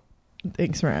right now.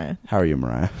 Thanks, Mariah. How are you,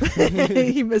 Mariah?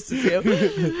 He misses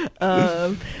you.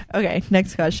 Okay,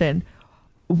 next question.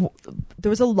 There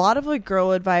was a lot of like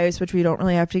girl advice, which we don't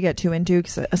really have to get too into,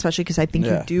 especially because I think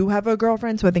you do have a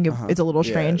girlfriend. So I think it's a little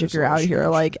strange if you're out here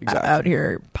like out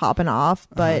here popping off.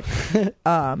 But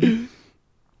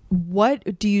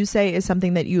what do you say is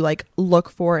something that you like look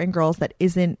for in girls that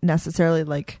isn't necessarily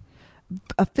like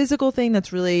a physical thing?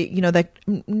 That's really that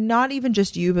not even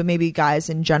just you, but maybe guys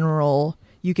in general.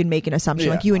 You can make an assumption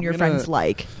like you and your friends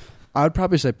like. I would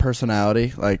probably say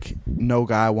personality. Like, no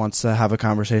guy wants to have a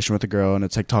conversation with a girl and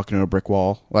it's like talking to a brick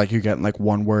wall. Like, you're getting like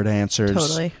one word answers.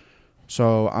 Totally.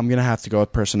 So I'm going to have to go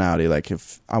with personality. Like,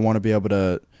 if I want to be able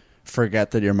to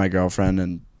forget that you're my girlfriend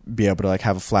and be able to like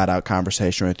have a flat out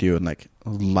conversation with you and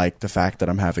like the fact that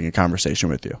I'm having a conversation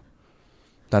with you.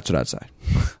 That's what I'd say.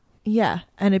 Yeah.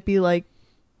 And it'd be like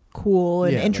cool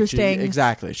and interesting.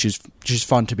 Exactly. She's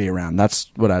fun to be around.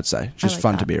 That's what I'd say. She's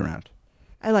fun to be around.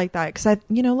 I like that because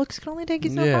looks can only take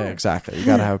you so far. Yeah, exactly. You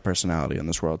got to have a personality in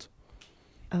this world.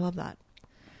 I love that.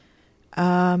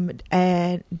 And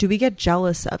do we get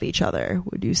jealous of each other,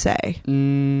 would you say?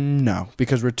 No,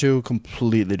 because we're two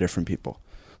completely different people.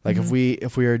 Like if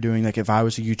we are doing, like if I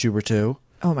was a YouTuber too,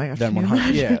 oh my gosh, then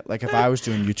 100, yeah, like if I was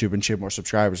doing YouTube and she had more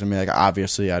subscribers, I mean, like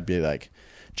obviously I'd be like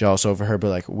jealous over her, but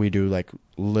like we do like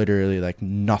literally like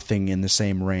nothing in the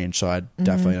same range, so I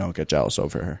definitely don't get jealous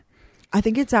over her. I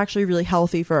think it's actually really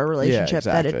healthy for a relationship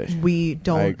that we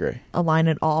don't align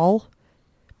at all,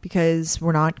 because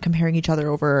we're not comparing each other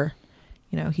over.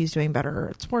 He's doing better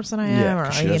at sports than I am. Yeah,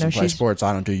 or she doesn't play sports.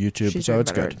 I don't do YouTube, so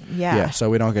it's good. Yeah. So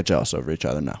we don't get jealous over each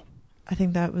other, no. I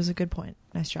think that was a good point.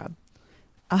 Nice job.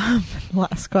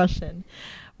 Last question.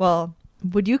 Well,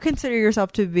 would you consider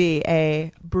yourself to be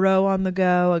a bro on the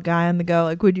go, a guy on the go?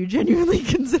 Like, would you genuinely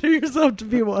consider yourself to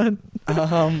be one?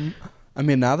 I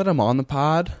mean, now that I'm on the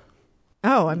pod.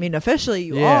 Oh, I mean, officially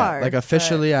you are. Like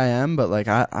officially I am, but like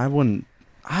I wouldn't.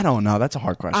 I don't know. That's a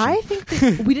hard question. I think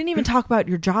that we didn't even talk about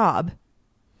your job.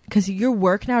 Because your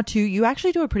work now too, you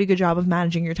actually do a pretty good job of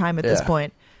managing your time at this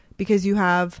point, because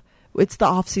it's the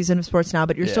off season of sports now,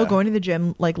 but you're still going to the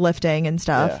gym, like lifting and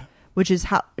stuff, which is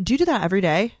do you do that every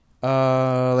day?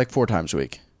 Like 4 times a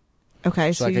week.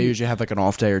 Okay. So like I usually have like an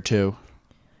off day or 2,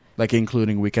 like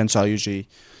including weekends. So I'll usually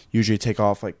take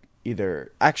off like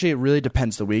actually it really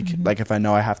depends the week. Like if I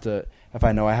know I have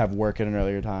work at an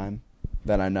earlier time,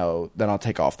 then I'll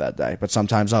take off that day. But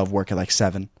sometimes I'll have work at like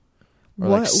 7 or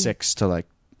like 6 to like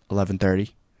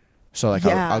 11:30. So like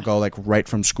I'll go like right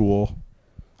from school.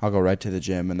 I'll go right to the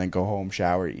gym and then go home,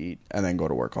 shower, eat, and then go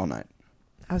to work all night.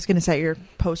 I was going to say your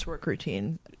post-work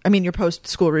routine. I mean your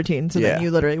post-school routine. So then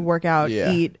you literally work out,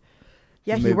 eat.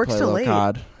 Yeah, he works till late.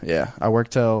 COD. Yeah, I work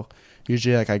till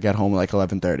usually like I get home at like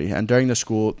 11:30. And during the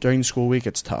school week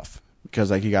it's tough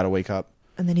because like you got to wake up.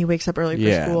 And then he wakes up early for school.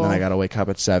 Yeah, and then I got to wake up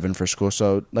at 7 for school.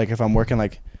 So like if I'm working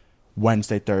like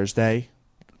Wednesday, Thursday,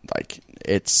 like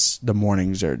the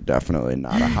mornings are definitely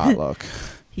not a hot look.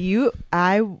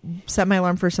 I set my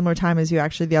alarm for a similar time as you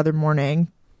actually the other morning,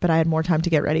 but I had more time to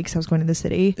get ready because I was going to the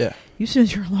city. Yeah, you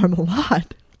snooze your alarm a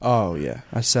lot. Oh yeah,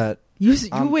 I set. You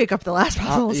wake up the last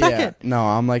possible second. Yeah, no,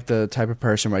 I'm like the type of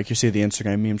person where like you see the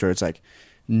Instagram memes where it's like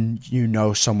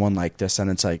someone like this and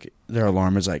it's like their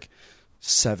alarm is like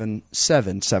 7:05,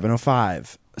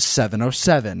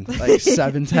 7:07, like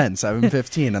 7:10,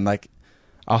 7:15, and like.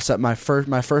 I'll set my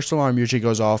first alarm usually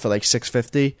goes off at like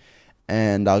 6:50,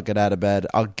 and I'll get out of bed.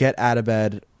 I'll get out of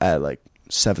bed at like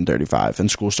 7:35, and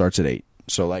school starts at 8.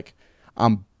 So like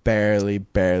I'm barely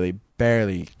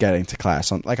getting to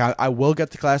class on. Like I will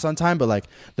get to class on time, but like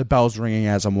the bell's ringing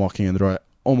as I'm walking in the door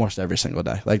almost every single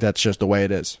day. Like that's just the way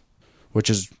it is,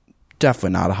 which is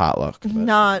definitely not a hot look.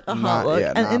 Not a hot look.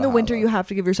 Yeah, and in the winter you have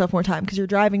to give yourself more time because you're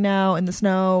driving now in the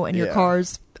snow, and your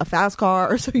car's a fast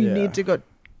car, so you need to go.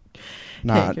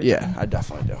 I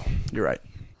definitely do. You're right.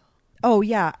 Oh,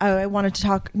 yeah. I wanted to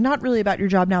talk not really about your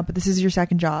job now, but this is your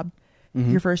second job,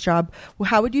 your first job. Well,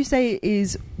 how would you say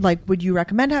is, like, would you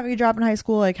recommend having a job in high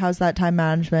school? Like, how's that time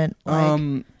management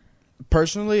like?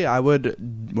 Personally, I would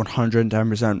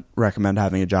 110% recommend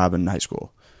having a job in high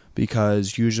school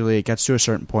because usually it gets to a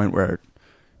certain point where,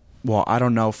 well, I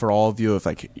don't know for all of you if,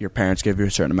 like, your parents give you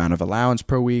a certain amount of allowance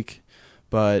per week.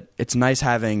 But it's nice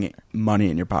having money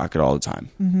in your pocket all the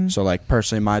time. So, like,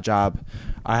 personally, my job,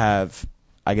 I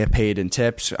get paid in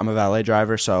tips. I'm a valet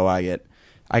driver, so I get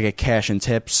cash and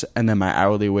tips, and then my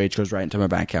hourly wage goes right into my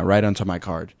bank account, right onto my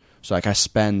card. So, like, I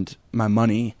spend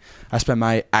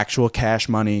my actual cash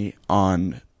money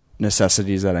on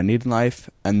necessities that I need in life,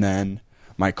 and then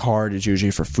my card is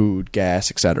usually for food,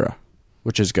 gas, etc.,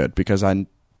 which is good because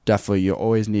you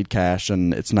always need cash,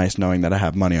 and it's nice knowing that I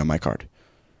have money on my card.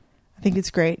 I think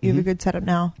it's great. You have a good setup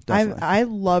now. I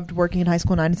loved working in high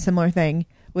school and I had a similar thing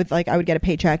with like I would get a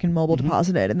paycheck and mobile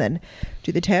deposit it and then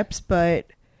do the tips. But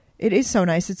it is so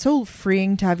nice. It's so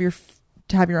freeing to have your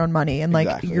own money and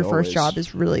like your first job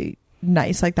is really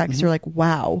nice like that because you're like,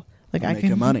 wow, like I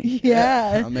can money.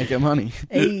 Yeah, I'm making money.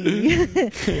 Hey.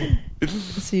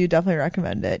 So you definitely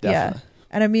recommend it. Definitely. Yeah.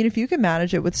 And I mean, if you can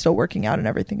manage it with still working out and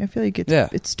everything, I feel like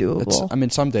it's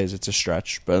doable. Some days it's a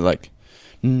stretch, but like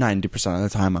 90% of the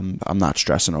time I'm not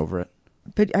stressing over it.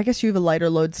 But I guess you have a lighter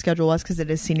load schedule because it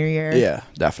is senior year. Yeah,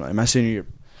 definitely. My senior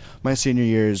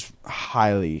year is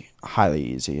highly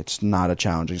easy. It's not a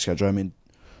challenging schedule. I mean,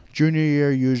 junior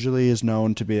year usually is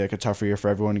known to be like a tougher year for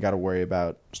everyone. You got to worry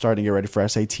about starting to get ready for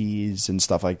SATs and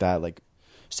stuff like that, like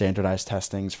standardized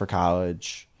testings for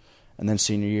college. And then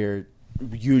senior year,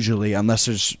 usually, unless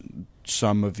there's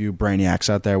some of you brainiacs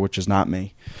out there, which is not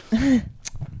me.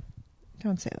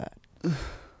 Don't say that.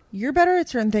 You're better at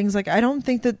certain things. Like, I don't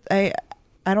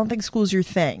think school's your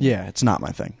thing. Yeah, it's not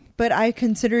my thing. But I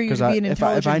consider you to be an intelligent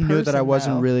person. If I knew that I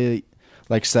wasn't though. really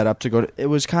like set up to go to, it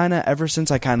was kind of ever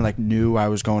since I kind of like knew I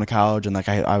was going to college and like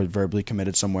I was verbally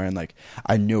committed somewhere and like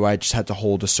I knew I just had to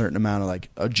hold a certain amount of like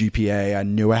a GPA. I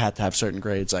knew I had to have certain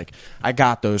grades. Like I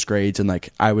got those grades and like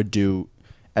I would do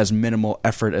as minimal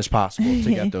effort as possible to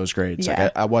get those grades. Yeah.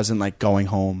 Like I wasn't like going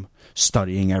home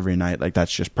studying every night. Like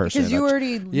that's just personally. Because you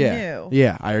already knew.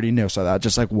 Yeah, I already knew. So that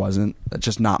just like wasn't, that's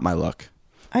just not my look.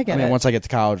 I get it. I mean, once I get to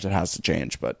college, it has to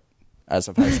change. But as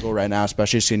of high school right now,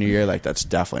 especially senior year, like that's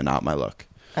definitely not my look.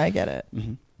 I get it.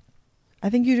 Mm-hmm. I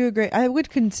think you do a great. I would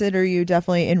consider you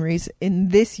definitely in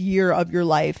this year of your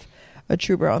life a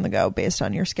true bro on the go based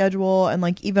on your schedule and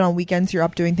like even on weekends you're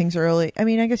up doing things early. I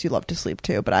mean, I guess you love to sleep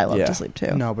too, but I love to sleep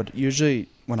too. No, but usually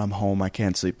when I'm home, I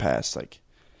can't sleep past like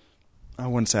I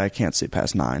wouldn't say I can't sleep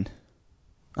past 9.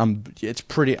 It's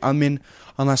pretty. I mean,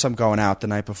 unless I'm going out the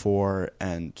night before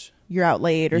and you're out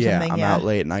late or something. I'm out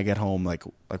late and I get home like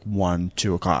 1,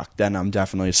 2 o'clock. Then I'm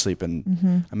definitely asleep.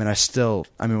 And I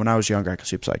mean, when I was younger, I could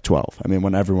sleep to like 12. I mean,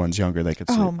 when everyone's younger, they could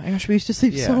sleep. Oh my gosh, we used to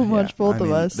sleep so much, both of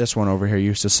us. This one over here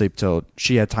used to sleep till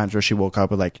she had times where she woke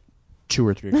up at like 2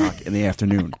 or 3 o'clock in the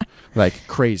afternoon, like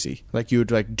crazy. Like you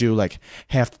would like do like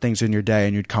half the things in your day,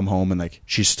 and you'd come home and like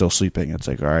she's still sleeping. It's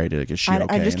like, all right, like, is she okay?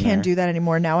 I just can't do that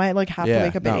anymore. Now I like have to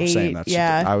wake up at 8. Same.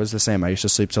 I was the same. I used to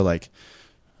sleep till like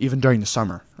even during the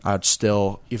summer. I'd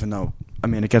still, even though I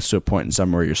mean, it gets to a point in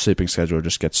summer where your sleeping schedule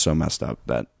just gets so messed up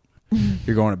that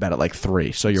you're going to bed at like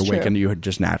 3, so you're waking. You would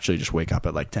just naturally just wake up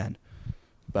at like 10.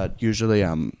 But usually,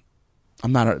 I'm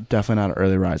definitely not an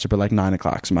early riser, but like 9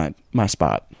 o'clock's my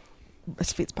spot. A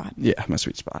sweet spot. Yeah, my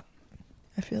sweet spot.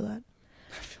 I feel that.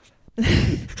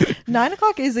 9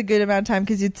 o'clock is a good amount of time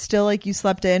because it's still like you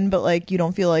slept in, but like you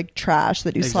don't feel like trash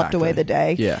that you slept away the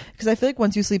day. Yeah. Because I feel like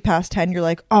once you sleep past 10, you're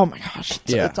like, oh my gosh,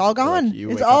 it's all gone. Like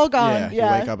it's all gone.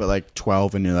 Yeah. You wake up at like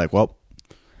 12 and you're like, well,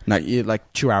 not you.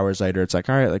 Like 2 hours later, it's like,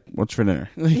 all right, like what's for dinner?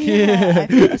 I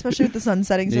feel, especially with the sun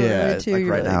setting so early too. Like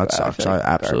right now it sucks. I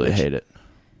absolutely hate it.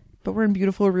 But we're in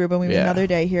beautiful Aruba. We have another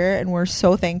day here, and we're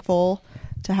so thankful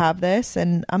to have this.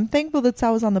 And I'm thankful that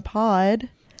Sal was on the pod.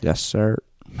 Yes, sir.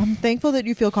 I'm thankful that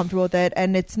you feel comfortable with it.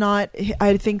 And it's not,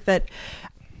 I think that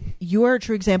you are a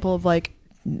true example of like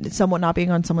someone not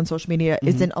being on someone's social media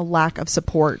isn't a lack of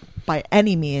support by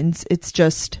any means. It's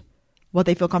just what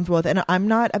they feel comfortable with. And I'm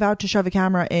not about to shove a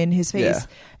camera in his face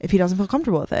if he doesn't feel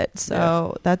comfortable with it.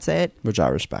 So that's it. Which I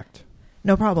respect.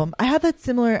 No problem. I had that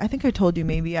similar, I think I told you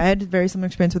maybe, I had a very similar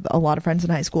experience with a lot of friends in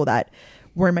high school that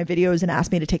were in my videos and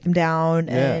asked me to take them down.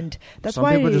 Yeah. And that's some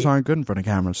why people just aren't good in front of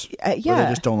cameras. Yeah. Or they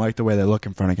just don't like the way they look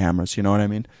in front of cameras. You know what I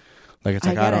mean? Like it's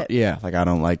like I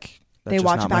don't like. They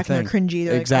watch it back and they're cringy.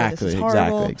 They're exactly, like, oh, this is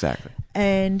horrible. Exactly.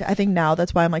 And I think now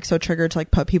that's why I'm like so triggered to like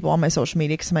put people on my social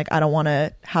media because I'm like I don't want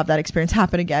to have that experience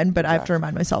happen again. But I have to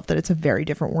remind myself that it's a very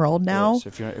different world now.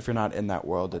 Yes. If you're not in that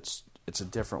world, it's a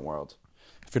different world.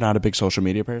 If you're not a big social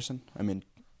media person, I mean,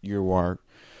 you are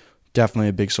definitely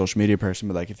a big social media person.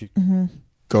 But like if you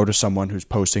go to someone who's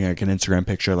posting like an Instagram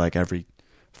picture like every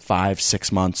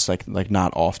 5-6 months, like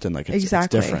not often, like it's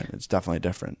different. It's definitely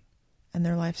different. And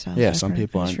their lifestyle. Yeah, some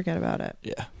people just forget about it.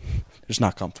 Yeah, they're just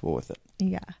not comfortable with it.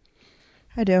 Yeah,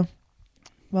 I do.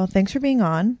 Well, thanks for being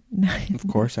on. Of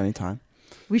course, anytime.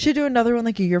 We should do another one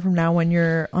like a year from now when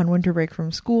you're on winter break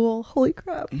from school. Holy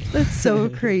crap, that's so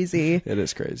crazy. It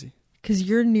is crazy. Because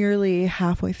you're nearly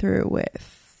halfway through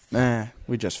with.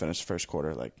 We just finished first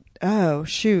quarter. Like. Oh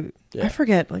shoot! Yeah. I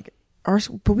forget. Like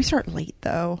but we start late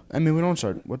though. I mean, we don't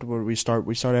start. What do we start?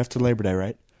 We start after Labor Day,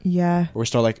 right? Yeah. Or we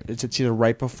start like it's either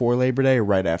right before Labor Day or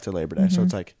right after Labor Day. So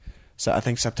it's like, I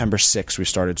think September 6th we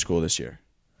started school this year,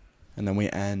 and then we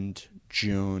end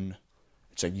June.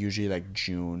 It's like usually like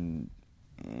June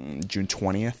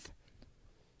 20th.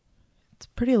 It's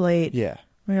pretty late. Yeah. Oh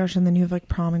my gosh, and then you have like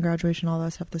prom and graduation, all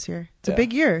that stuff this year. It's a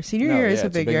big year. Senior year is a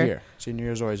big year. Senior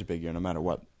year is always a big year, no matter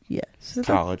what. Yeah. So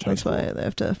college, that's why they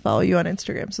have to follow you on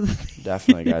Instagram. So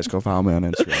definitely, guys, go follow me on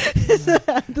Instagram.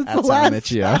 That's Sal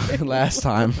Miccio. Last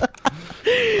time.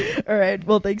 All right.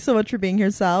 Well, thanks so much for being here,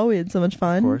 Sal. We had so much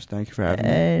fun. Of course. Thank you for having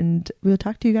me. And we'll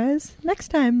talk to you guys next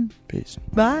time. Peace.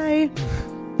 Bye.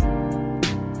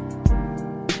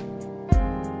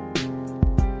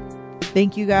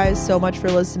 Thank you guys so much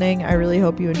for listening. I really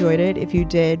hope you enjoyed it. If you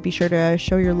did, be sure to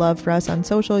show your love for us on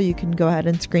social. You can go ahead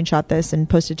and screenshot this and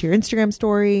post it to your Instagram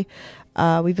story.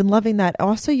 We've been loving that.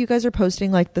 Also, you guys are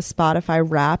posting like the Spotify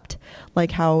Wrapped,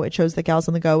 like how it shows that Gals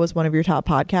on the Go was one of your top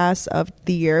podcasts of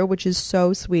the year, which is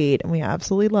so sweet. And we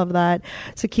absolutely love that.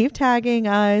 So keep tagging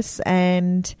us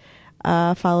and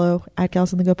follow at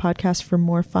Gals on the Go podcast for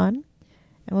more fun.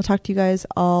 And we'll talk to you guys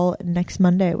all next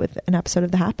Monday with an episode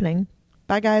of The Happening.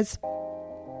 Bye, guys.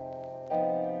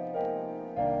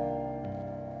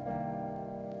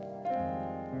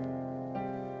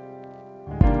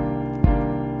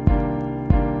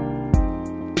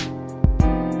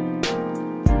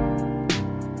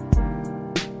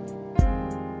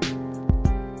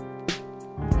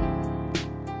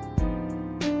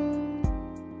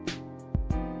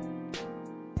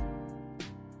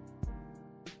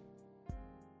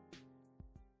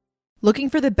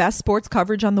 Looking for the best sports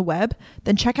coverage on the web?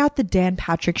 Then check out The Dan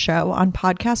Patrick Show on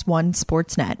Podcast One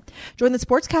Sportsnet. Join the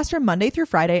sportscaster Monday through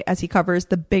Friday as he covers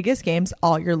the biggest games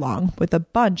all year long with a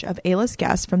bunch of A-list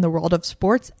guests from the world of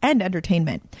sports and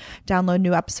entertainment. Download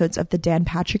new episodes of The Dan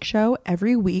Patrick Show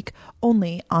every week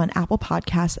only on Apple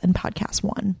Podcasts and Podcast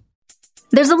One.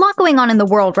 There's a lot going on in the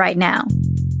world right now,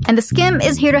 and the Skim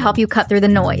is here to help you cut through the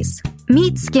noise.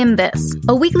 Meet Skim This,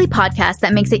 a weekly podcast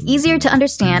that makes it easier to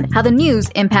understand how the news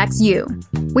impacts you.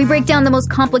 We break down the most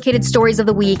complicated stories of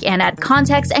the week and add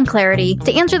context and clarity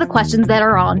to answer the questions that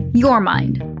are on your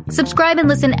mind. Subscribe and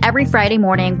listen every Friday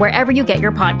morning wherever you get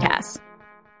your podcasts.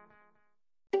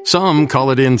 Some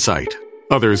call it insight.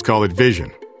 Others call it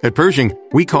vision. At Pershing,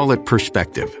 we call it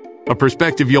perspective. A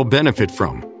perspective you'll benefit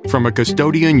from a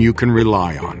custodian you can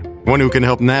rely on. One who can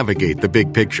help navigate the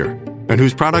big picture and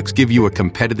whose products give you a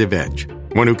competitive edge.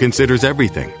 One who considers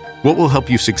everything. What will help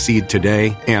you succeed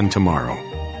today and tomorrow?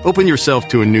 Open yourself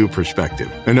to a new perspective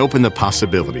and open the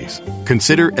possibilities.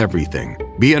 Consider everything.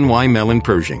 BNY Mellon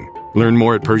Pershing. Learn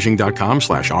more at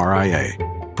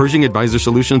Pershing.com/RIA. Pershing Advisor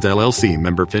Solutions, LLC,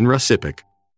 member FINRA SIPC.